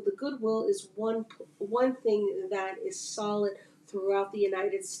so the Goodwill is one thing that is solid throughout the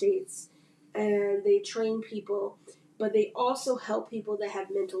United States, and they train people, but they also help people that have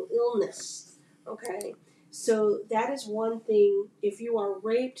mental illness. Okay, so that is one thing. If you are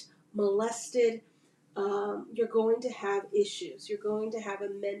raped, molested, you're going to have issues. You're going to have a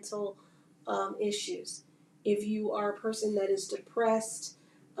mental issues. If you are a person that is depressed,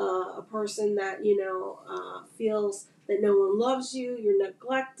 a person that feels that no one loves you, you're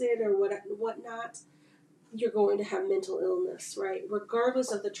neglected, or whatnot, you're going to have mental illness, right? Regardless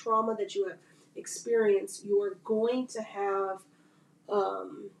of the trauma that you have experienced, you are going to have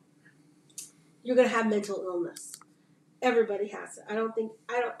mental illness. Everybody has it. I don't think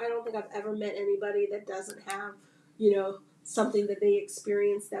I've ever met anybody that doesn't have, something that they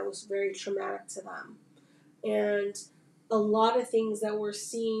experienced that was very traumatic to them. And a lot of things that we're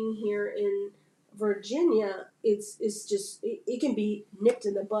seeing here in Virginia, it's just it can be nipped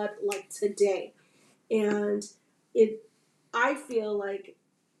in the bud like today. And it I feel like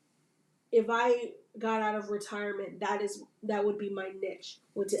if I got out of retirement, that would be my niche,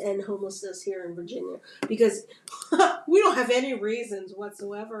 would to end homelessness here in Virginia, because we don't have any reasons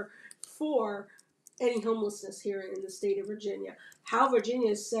whatsoever for any homelessness here in the state of Virginia. How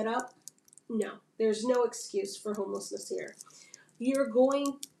Virginia is set up, no, there's no excuse for homelessness here. You're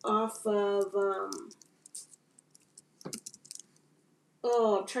going off of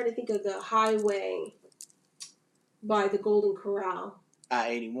I'm trying to think of the highway by the Golden Corral.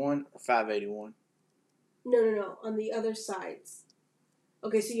 I-81 or 581? No, on the other sides.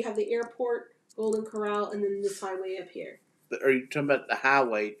 Okay, so you have the airport, Golden Corral, and then this highway up here. Are you talking about the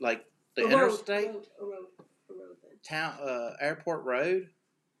highway, like the interstate? A road then. Airport Road?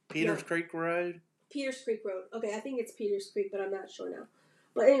 Peters No. Creek Road? Peters Creek Road. Okay, I think it's Peters Creek, but I'm not sure now.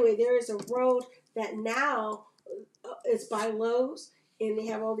 But anyway, there is a road that now it's by Lowe's, and they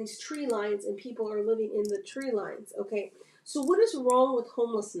have all these tree lines, and people are living in the tree lines. Okay, so what is wrong with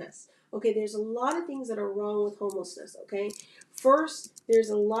homelessness? Okay, there's a lot of things that are wrong with homelessness. Okay, first, there's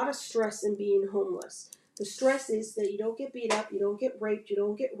a lot of stress in being homeless. The stress is that you don't get beat up, you don't get raped, you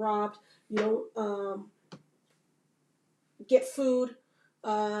don't get robbed, you don't get food,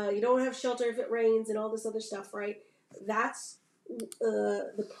 you don't have shelter if it rains, and all this other stuff, right? That's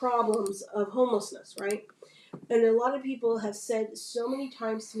the problems of homelessness, right? And a lot of people have said so many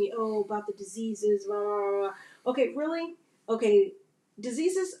times to me, oh, about the diseases, blah, blah, blah, blah. Okay, really? Okay,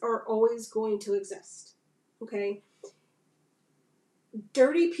 diseases are always going to exist, okay?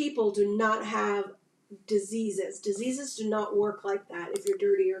 Dirty people do not have diseases. Diseases do not work like that if you're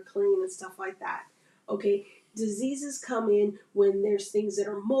dirty or clean and stuff like that, okay? Diseases come in when there's things that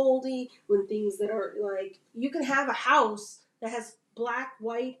are moldy, when things that are like, you can have a house that has black,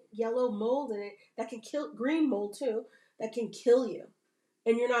 white, yellow mold in it that can kill, green mold too, that can kill you,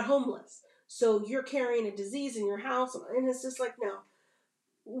 and you're not homeless. So you're carrying a disease in your house, and it's just like, no.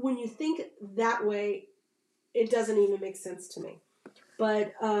 When you think that way, it doesn't even make sense to me.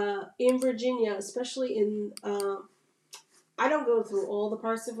 But in Virginia, especially in, I don't go through all the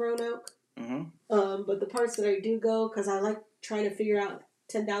parts of Roanoke, but the parts that I do go, because I like trying to figure out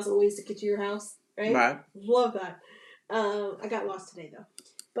 10,000 ways to get to your house, right? Right. Love that. I got lost today though.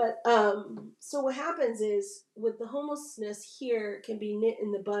 But so what happens is with the homelessness here it can be nit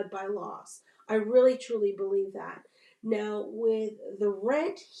in the bud by laws. I really truly believe that. Now with the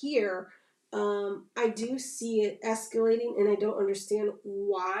rent here, I do see it escalating, and I don't understand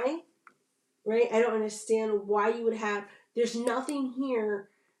why. Right? I don't understand why you would have. There's nothing here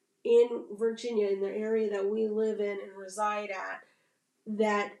in Virginia, in the area that we live in and reside at,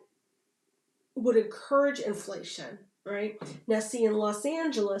 that would encourage inflation, right? Now, see, in Los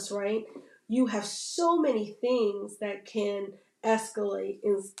Angeles, right, you have so many things that can escalate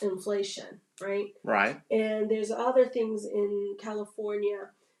inflation, right? Right. And there's other things in California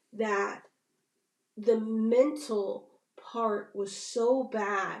that the mental part was so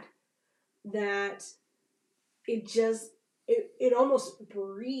bad that it almost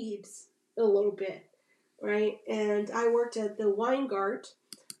breeds a little bit, right? And I worked at the Weingart.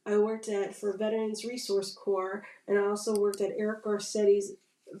 I worked at for Veterans Resource Corps, and I also worked at Eric Garcetti's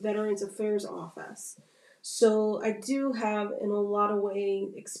Veterans Affairs office. So I do have, in a lot of way,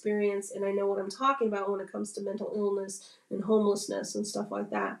 experience, and I know what I'm talking about when it comes to mental illness and homelessness and stuff like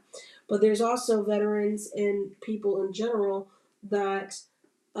that. But there's also veterans and people in general that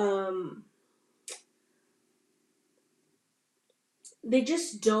um, they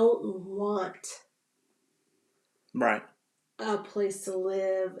just don't want Right. a place to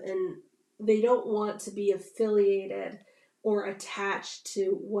live, and they don't want to be affiliated or attached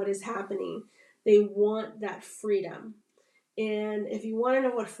to what is happening. They want that freedom. And if you want to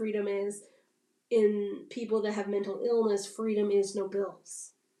know what freedom is, in people that have mental illness, freedom is no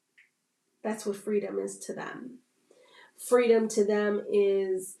bills. That's what freedom is to them. Freedom to them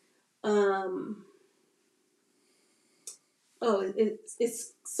is,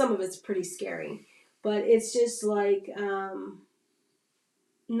 it's some of it's pretty scary, but it's just like,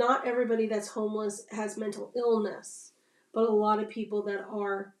 not everybody that's homeless has mental illness, but a lot of people that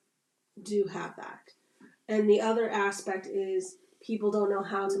are do have that. And the other aspect is people don't know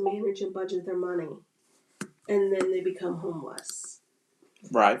how to manage and budget their money, and then they become homeless.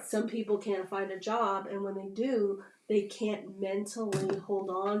 Right. Some people can't find a job, and when they do, they can't mentally hold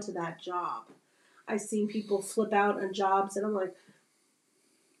on to that job. I've seen people flip out on jobs, and I'm like,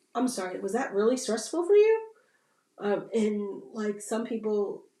 I'm sorry, was that really stressful for you? And like some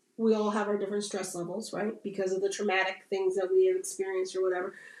people, we all have our different stress levels, right? Because of the traumatic things that we have experienced or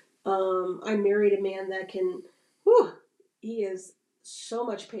whatever. I married a man that can, whew, he has so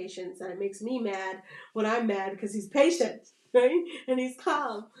much patience that it makes me mad when I'm mad because he's patient, right? And he's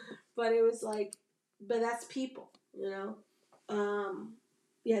calm. But it was like, but that's people, you know?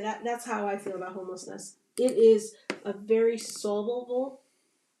 Yeah, that's how I feel about homelessness. It is a very solvable,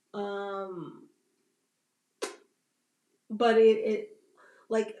 um, but it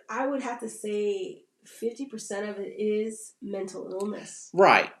like I would have to say 50% of it is mental illness.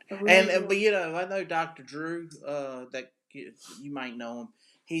 Right. I really But do. I know Dr. Drew. That you might know him.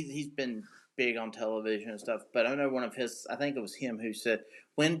 He's been big on television and stuff. But I know one of his. I think it was him who said,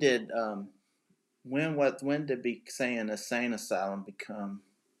 "When did when did be saying a sane asylum become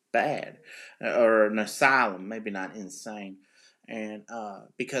bad, or an asylum? Maybe not insane." And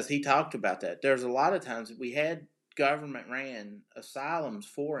because he talked about that, there's a lot of times we had government ran asylums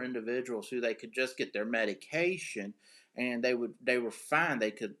for individuals who they could just get their medication and they were fine.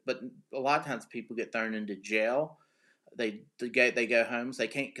 They could, but a lot of times people get thrown into jail. They go home. So they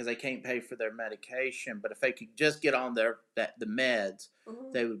can't because they can't pay for their medication. But if they could just get on the meds,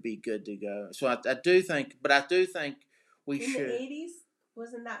 Mm-hmm. they would be good to go. So I do think, but I do think we In the should. 80s,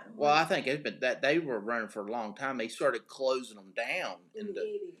 wasn't that Well, one I think it's been that they were running for a long time. They started closing them down in in the the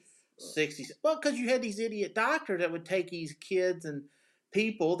 80s? '60s. Well, because you had these idiot doctors that would take these kids and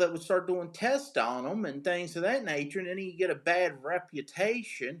people that would start doing tests on them and things of that nature, and then you get a bad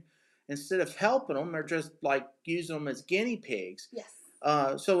reputation. Instead of helping them, they're just like using them as guinea pigs.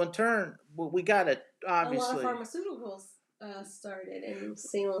 Yes. So in turn, we got to A lot of obviously. pharmaceuticals started in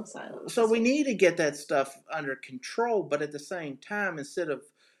insane asylums So as we well. need to get that stuff under control, but at the same time, instead of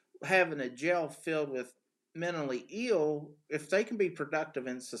having a jail filled with mentally ill, if they can be productive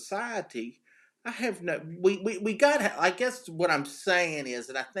in society, I have no. We got. I guess what I'm saying is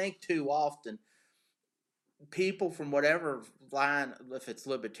that I think too often people from whatever line, if it's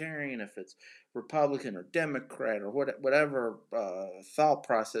libertarian, if it's Republican or Democrat or whatever thought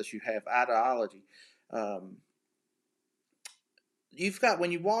process you have, ideology. Um, you've got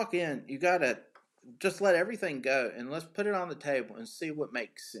when you walk in, you got to just let everything go and let's put it on the table and see what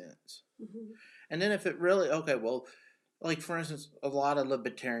makes sense. Mm-hmm. And then if it really okay, well, like for instance, a lot of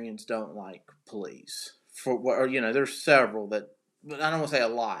libertarians don't like police for or there's several that I don't want to say a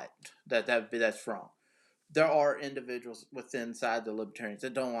lot that's wrong. there are individuals within inside the libertarians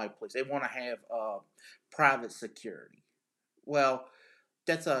that don't like police. They want to have private security. Well,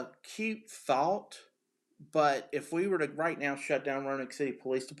 that's a cute thought, but if we were to right now shut down Roanoke City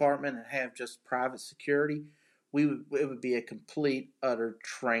Police Department and have just private security, it would be a complete utter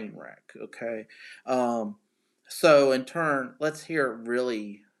train wreck. Okay, so in turn, let's hear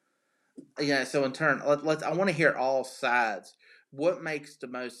really. Yeah, so in turn, let's. I want to hear all sides. What makes the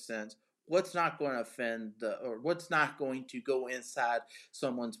most sense? What's not going to offend or what's not going to go inside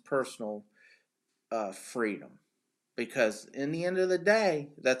someone's personal freedom? Because in the end of the day,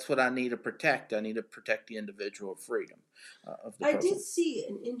 that's what I need to protect. I need to protect the individual freedom of the I person. did see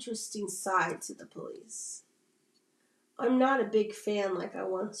an interesting side to the police. I'm not a big fan like I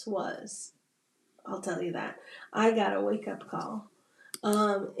once was. I'll tell you that. I got a wake up call.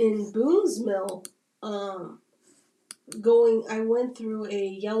 In Boonesville, I went through a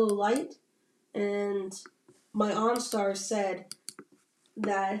yellow light, and my OnStar said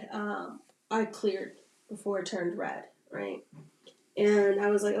that I cleared before it turned red, right? And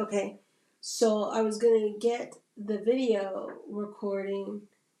I was like, okay. So I was going to get the video recording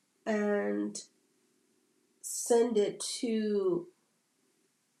and send it to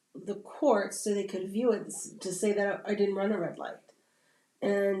the court so they could view it to say that I didn't run a red light.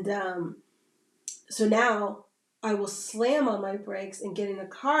 And so now I will slam on my brakes and get in a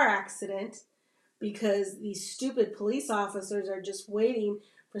car accident because these stupid police officers are just waiting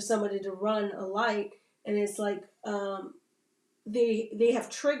for somebody to run a light. And it's like they have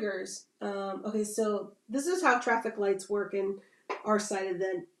triggers. Okay, so this is how traffic lights work in our side of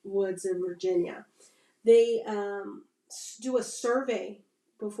the woods in Virginia. They do a survey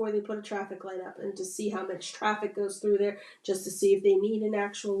before they put a traffic light up and to see how much traffic goes through there, just to see if they need an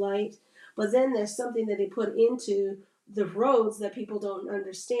actual light. But then there's something that they put into the roads that people don't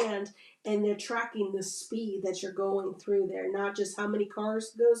understand, and they're tracking the speed that you're going through there, not just how many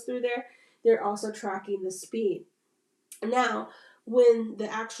cars goes through there. They're also tracking the speed. Now, when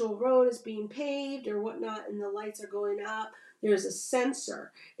the actual road is being paved or whatnot and the lights are going up, there's a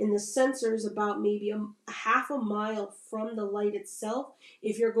sensor. And the sensor is about maybe a half a mile from the light itself.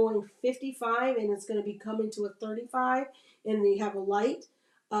 If you're going 55 and it's going to be coming to a 35 and you have a light,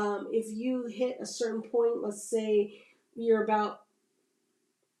 if you hit a certain point, let's say you're about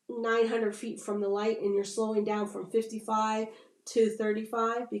 900 feet from the light and you're slowing down from 55 to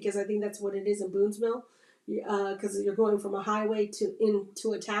 35, because I think that's what it is in Boonesville, because you're going from a highway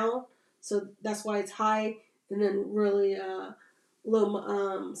into a town, so that's why it's high and then really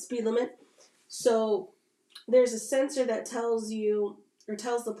low speed limit. So there's a sensor that tells you or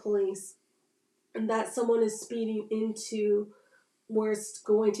tells the police that someone is speeding into where it's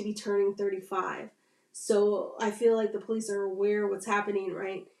going to be turning 35. So I feel like the police are aware of what's happening,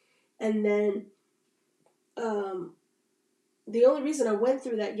 right? And then the only reason I went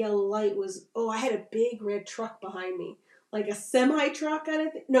through that yellow light was, I had a big red truck behind me, like a semi truck kind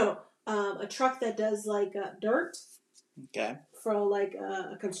of thing. No, a truck that does like dirt. Okay. For like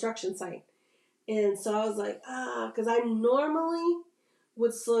a construction site. And so I was like, because I normally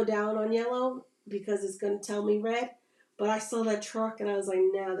would slow down on yellow because it's going to tell me red. But I saw that truck and I was like,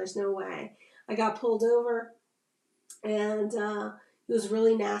 no, there's no way. I got pulled over and it was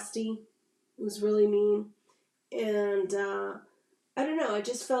really nasty. It was really mean. And I don't know, I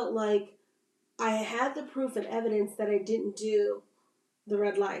just felt like I had the proof and evidence that I didn't do the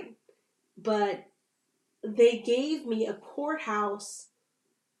red light. But they gave me a courthouse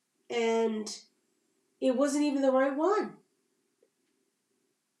and it wasn't even the right one.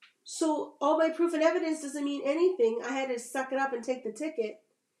 So all my proof and evidence doesn't mean anything. I had to suck it up and take the ticket,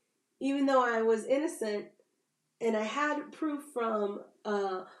 even though I was innocent. And I had proof from,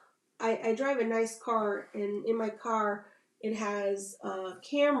 I drive a nice car, and in my car it has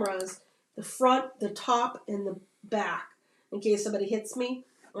cameras, the front, the top, and the back, in case somebody hits me.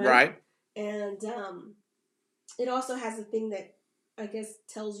 Right. And it also has a thing that I guess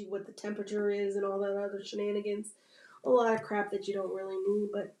tells you what the temperature is and all that other shenanigans. A lot of crap that you don't really need,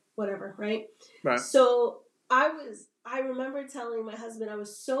 but whatever, right? Right. So I remember telling my husband I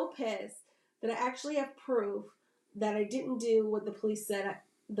was so pissed that I actually have proof that I didn't do what the police said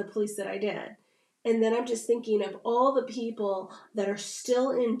I did. And then I'm just thinking of all the people that are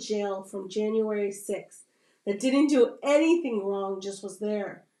still in jail from January 6th that didn't do anything wrong, just was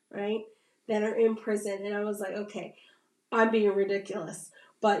there, right? That are in prison. And I was like, okay, I'm being ridiculous.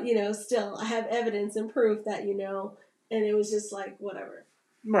 But, still, I have evidence and proof that, and it was just like, whatever.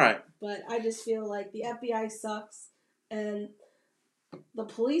 Right. But I just feel like the FBI sucks and the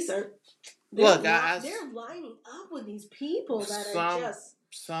police are, they're lining up with these people that are just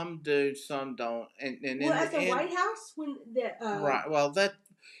some do, some don't, and Well, in the at the end, White House, when the right? Well, that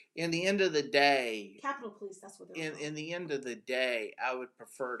in the end of the day, Capitol Police, that's what they were called. in the end of the day, I would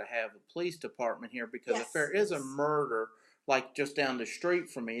prefer to have a police department here because if there Yes, is a yes. murder, like just down the street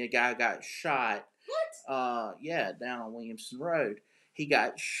from me, a guy got shot. What? Yeah, down on Williamson Road, he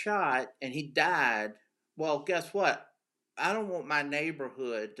got shot and he died. Well, guess what? I don't want my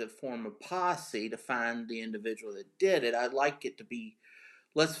neighborhood to form a posse to find the individual that did it. I'd like it to be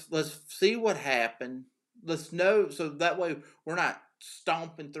let's see what happened. Let's know so that way we're not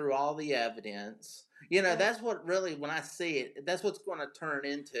stomping through all the evidence. You know, Right. that's what really when I see it, that's what's going to turn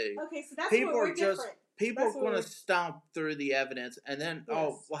into. Okay, so that's where People are we're just different. people That's are where going to we're stomp through the evidence and then oh,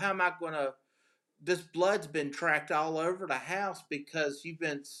 yes. well how am I going to this blood's been tracked all over the house because you've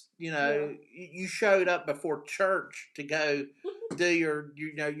been Yeah. you showed up before church to go do your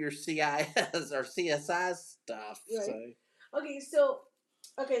CIS or CSI stuff. Right. So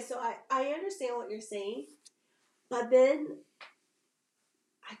Okay, so I understand what you're saying, but then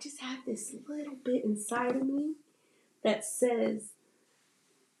I just have this little bit inside of me that says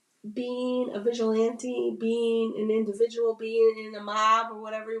being a vigilante, being an individual, being in a mob or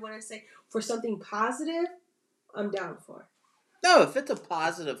whatever you want to say for something positive, I'm down for. no, if it's a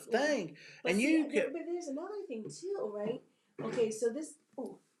positive Yeah. thing, But and see, you can, but there's another thing too, right? Okay, so this.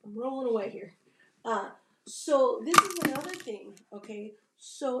 Oh, I'm rolling away here. So this is another thing. Okay,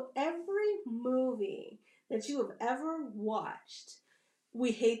 so every movie that you have ever watched,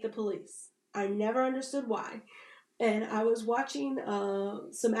 we hate the police. I never understood why. And I was watching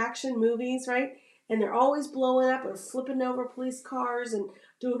some action movies, right? And they're always blowing up or flipping over police cars and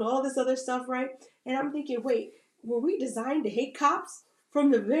doing all this other stuff, right? And I'm thinking, wait, were we designed to hate cops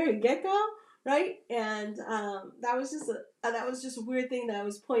from the very get go, right? And that was just a weird thing that I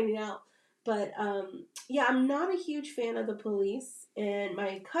was pointing out. But yeah, I'm not a huge fan of the police. And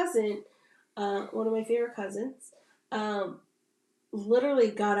my cousin, one of my favorite cousins, um, literally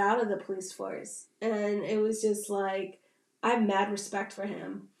got out of the police force. And it was just like, I have mad respect for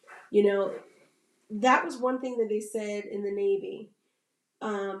him. You know, that was one thing that they said in the Navy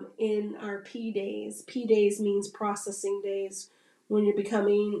in our P days. P days means processing days when you're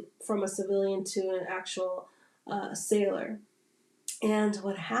becoming from a civilian to an actual sailor. And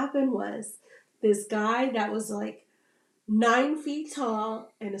what happened was this guy that was like 9 feet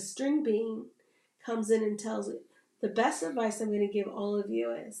tall and a string bean comes in and tells me the best advice I'm going to give all of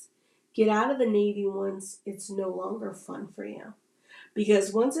you is get out of the Navy once it's no longer fun for you.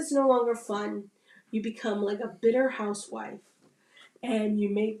 Because once it's no longer fun, you become like a bitter housewife and you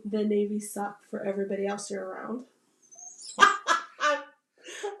make the Navy suck for everybody else you're around.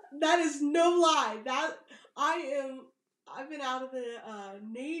 That is no lie. I've been out of the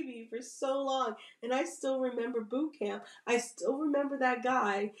Navy for so long, and I still remember boot camp. I still remember that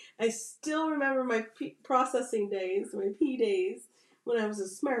guy. I still remember my processing days, my P days when I was a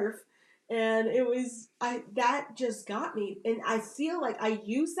Smurf, and it was that just got me, and I feel like I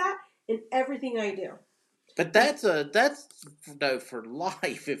use that in everything I do. but that's no for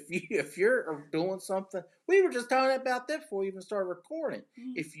life. If you're doing something, we were just talking about that before we even started recording.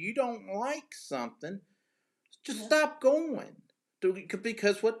 Mm-hmm. If you don't like something, just Yeah. stop going.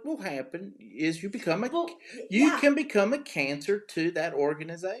 Because what will happen is Well, you yeah, can become a cancer to that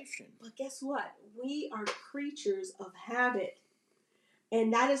organization. but guess what? We are creatures of habit.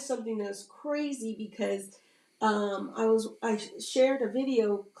 And that is something that's crazy because I shared a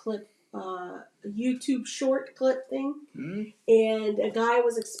video clip, a YouTube short clip thing, Hmm? and a guy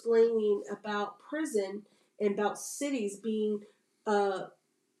was explaining about prison and about cities being uh,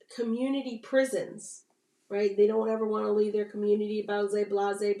 community prisons, right? They don't ever want to leave their community, blase,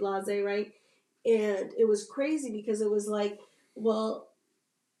 blase, blase, right? And it was crazy because it was like, well,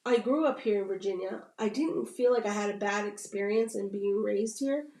 I grew up here in Virginia. I didn't feel like I had a bad experience in being raised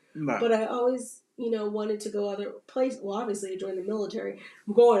here, Right. but I always, wanted to go other places. Well, obviously, I joined the military.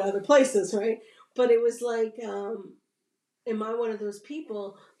 I'm going other places, right? But it was like, am I one of those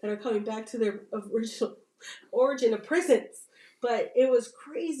people that are coming back to their original origin of prisons? But it was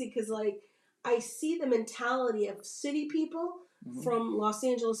crazy because, like, I see the mentality of city people Mhm. from Los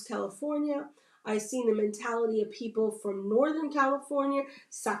Angeles, California. I see the mentality of people from Northern California,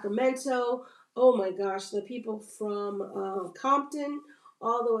 Sacramento. Oh my gosh, the people from Compton,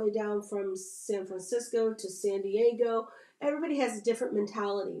 all the way down from San Francisco to San Diego. Everybody has a different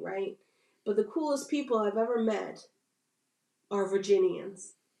mentality, right? But the coolest people I've ever met are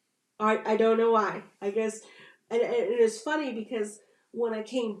Virginians. I don't know why. I guess, and it is funny because when I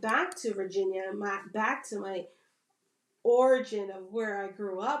came back to Virginia, back to my origin of where I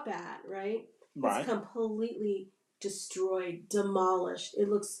grew up at, right? It's Right. completely. destroyed, demolished. It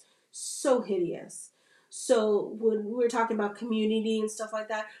looks so hideous. So when we were talking about community and stuff like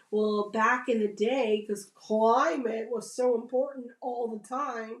that, well, back in the day, because climate was so important all the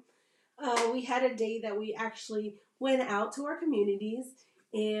time, we had a day that we actually went out to our communities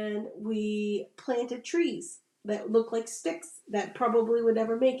and we planted trees that looked like sticks that probably would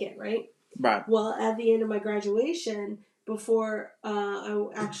never make it, right? Right. Well, at the end of my graduation, before I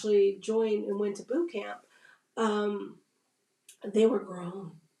actually joined and went to boot camp, um, they were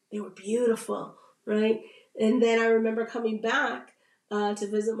grown. They were beautiful, right? And then I remember coming back to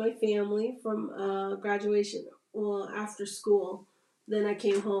visit my family from graduation, well, after school. Then I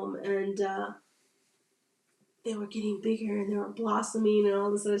came home and they were getting bigger and they were blossoming and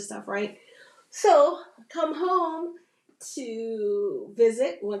all this other stuff, right? So come home to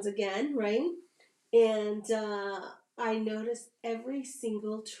visit once again, right? And I noticed every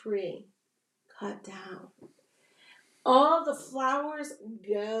single tree cut down. All the flowers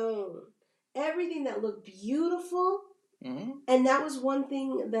gone. Everything that looked beautiful. Mm-hmm. And that was one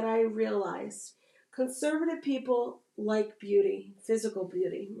thing that I realized. Conservative people like beauty, physical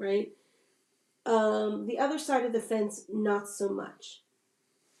beauty, right? The other side of the fence, not so much.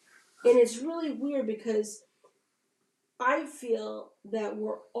 And it's really weird because I feel that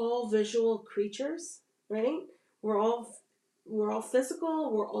we're all visual creatures, right? We're all we're all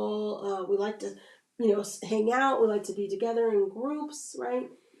physical. We're all we like to, hang out. We like to be together in groups, right?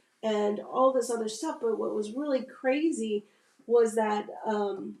 And all this other stuff. But what was really crazy was that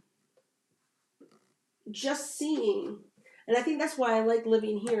just seeing, and I think that's why I like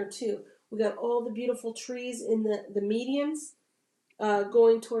living here too. We got all the beautiful trees in the medians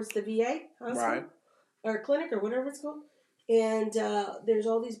going towards the VA hospital, Right. or clinic or whatever it's called. And there's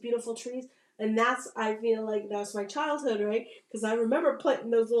all these beautiful trees. And I feel like that's my childhood, right? Because I remember planting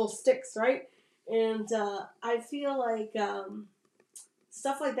those little sticks, right? And I feel like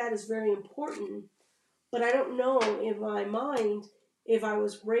stuff like that is very important. But I don't know in my mind if I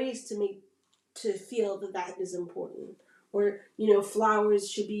was raised to feel that that is important, or flowers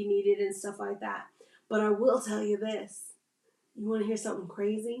should be needed and stuff like that. But I will tell you this: you want to hear something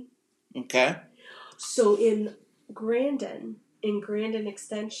crazy? Okay. So in Grandin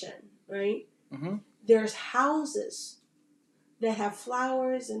Extension, right? Mm-hmm. There's houses that have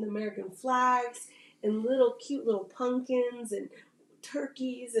flowers and American flags and little cute little pumpkins and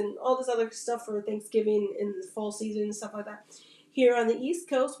turkeys and all this other stuff for Thanksgiving in the fall season and stuff like that. Here on the East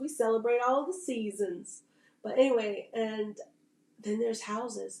Coast, we celebrate all the seasons. But anyway, and then there's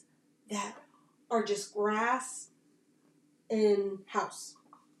houses that are just grass and house,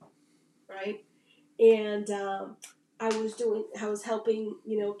 right? And I was helping,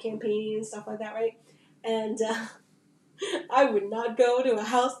 campaigning and stuff like that, right? And I would not go to a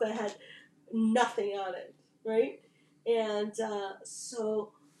house that had nothing on it, right? And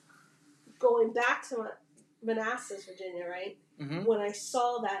so going back to Manassas, Virginia, right? Mm-hmm. When I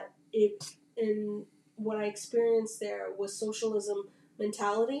saw that in what I experienced there was socialism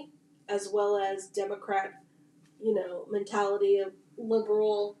mentality as well as Democrat, mentality of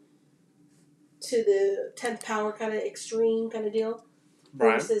liberal to the 10th power kind of extreme kind of deal.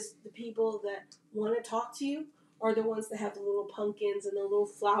 Right. Versus the people that want to talk to you are the ones that have the little pumpkins and the little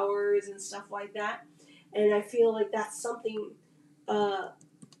flowers and stuff like that. And I feel like that's something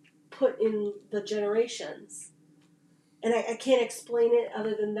put in the generations. And I can't explain it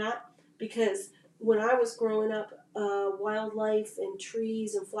other than that because when I was growing up, wildlife and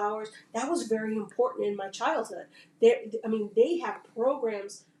trees and flowers, that was very important in my childhood. They have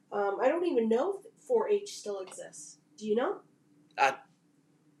programs. I don't even know if 4-H still exists. Do you know? I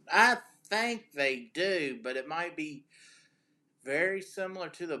I think they do, but it might be very similar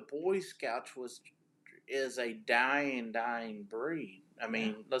to the Boy Scouts, which is a dying breed. I Yeah.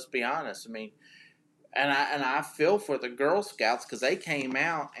 mean, let's be honest. I mean, and I feel for the Girl Scouts because they came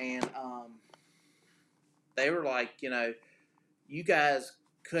out and they were like, you guys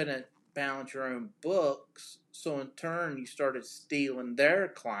couldn't balance your own books, so in turn you started stealing their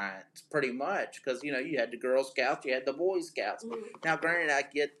clients pretty much because you had the Girl Scouts, you had the Boy Scouts. Mm-hmm. Now, granted, I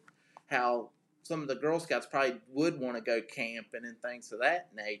get how some of the Girl Scouts probably would want to go camping and things of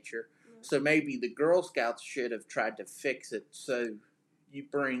that nature. Yeah. So maybe the Girl Scouts should have tried to fix it so you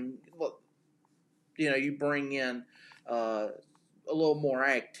bring, you bring in a little more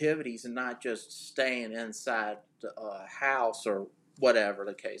activities and not just staying inside the house or whatever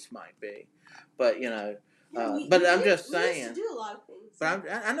the case might be. But but I'm just We used to saying. do a lot of things. But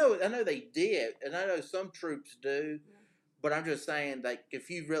I know they did, and I know some troops do. Yeah. But I'm just saying, like, if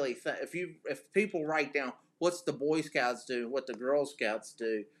you really if people write down what's the Boy Scouts do, what the Girl Scouts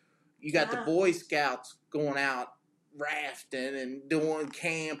do, you got the Yeah. Boy Scouts going out rafting and doing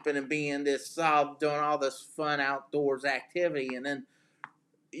camping and being doing all this fun outdoors activity, and then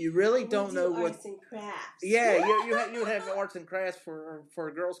you really don't know what. Arts and crafts. Yeah, you would have arts and crafts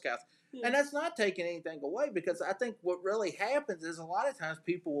for Girl Scouts, Yeah. and that's not taking anything away, because I think what really happens is a lot of times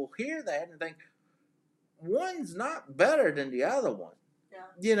people will hear that and think one's not better than the other one.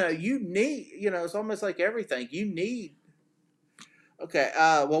 Yeah. You need, it's almost like everything you need. Okay,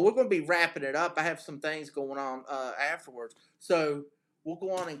 well, we're going to be wrapping it up. I have some things going on afterwards, so we'll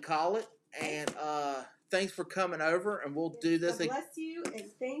go on and call it. And thanks for coming over, and we'll do this. God bless you, and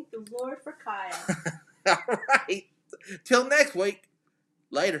thank the Lord for Kyle. All right. Till next week.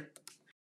 Later.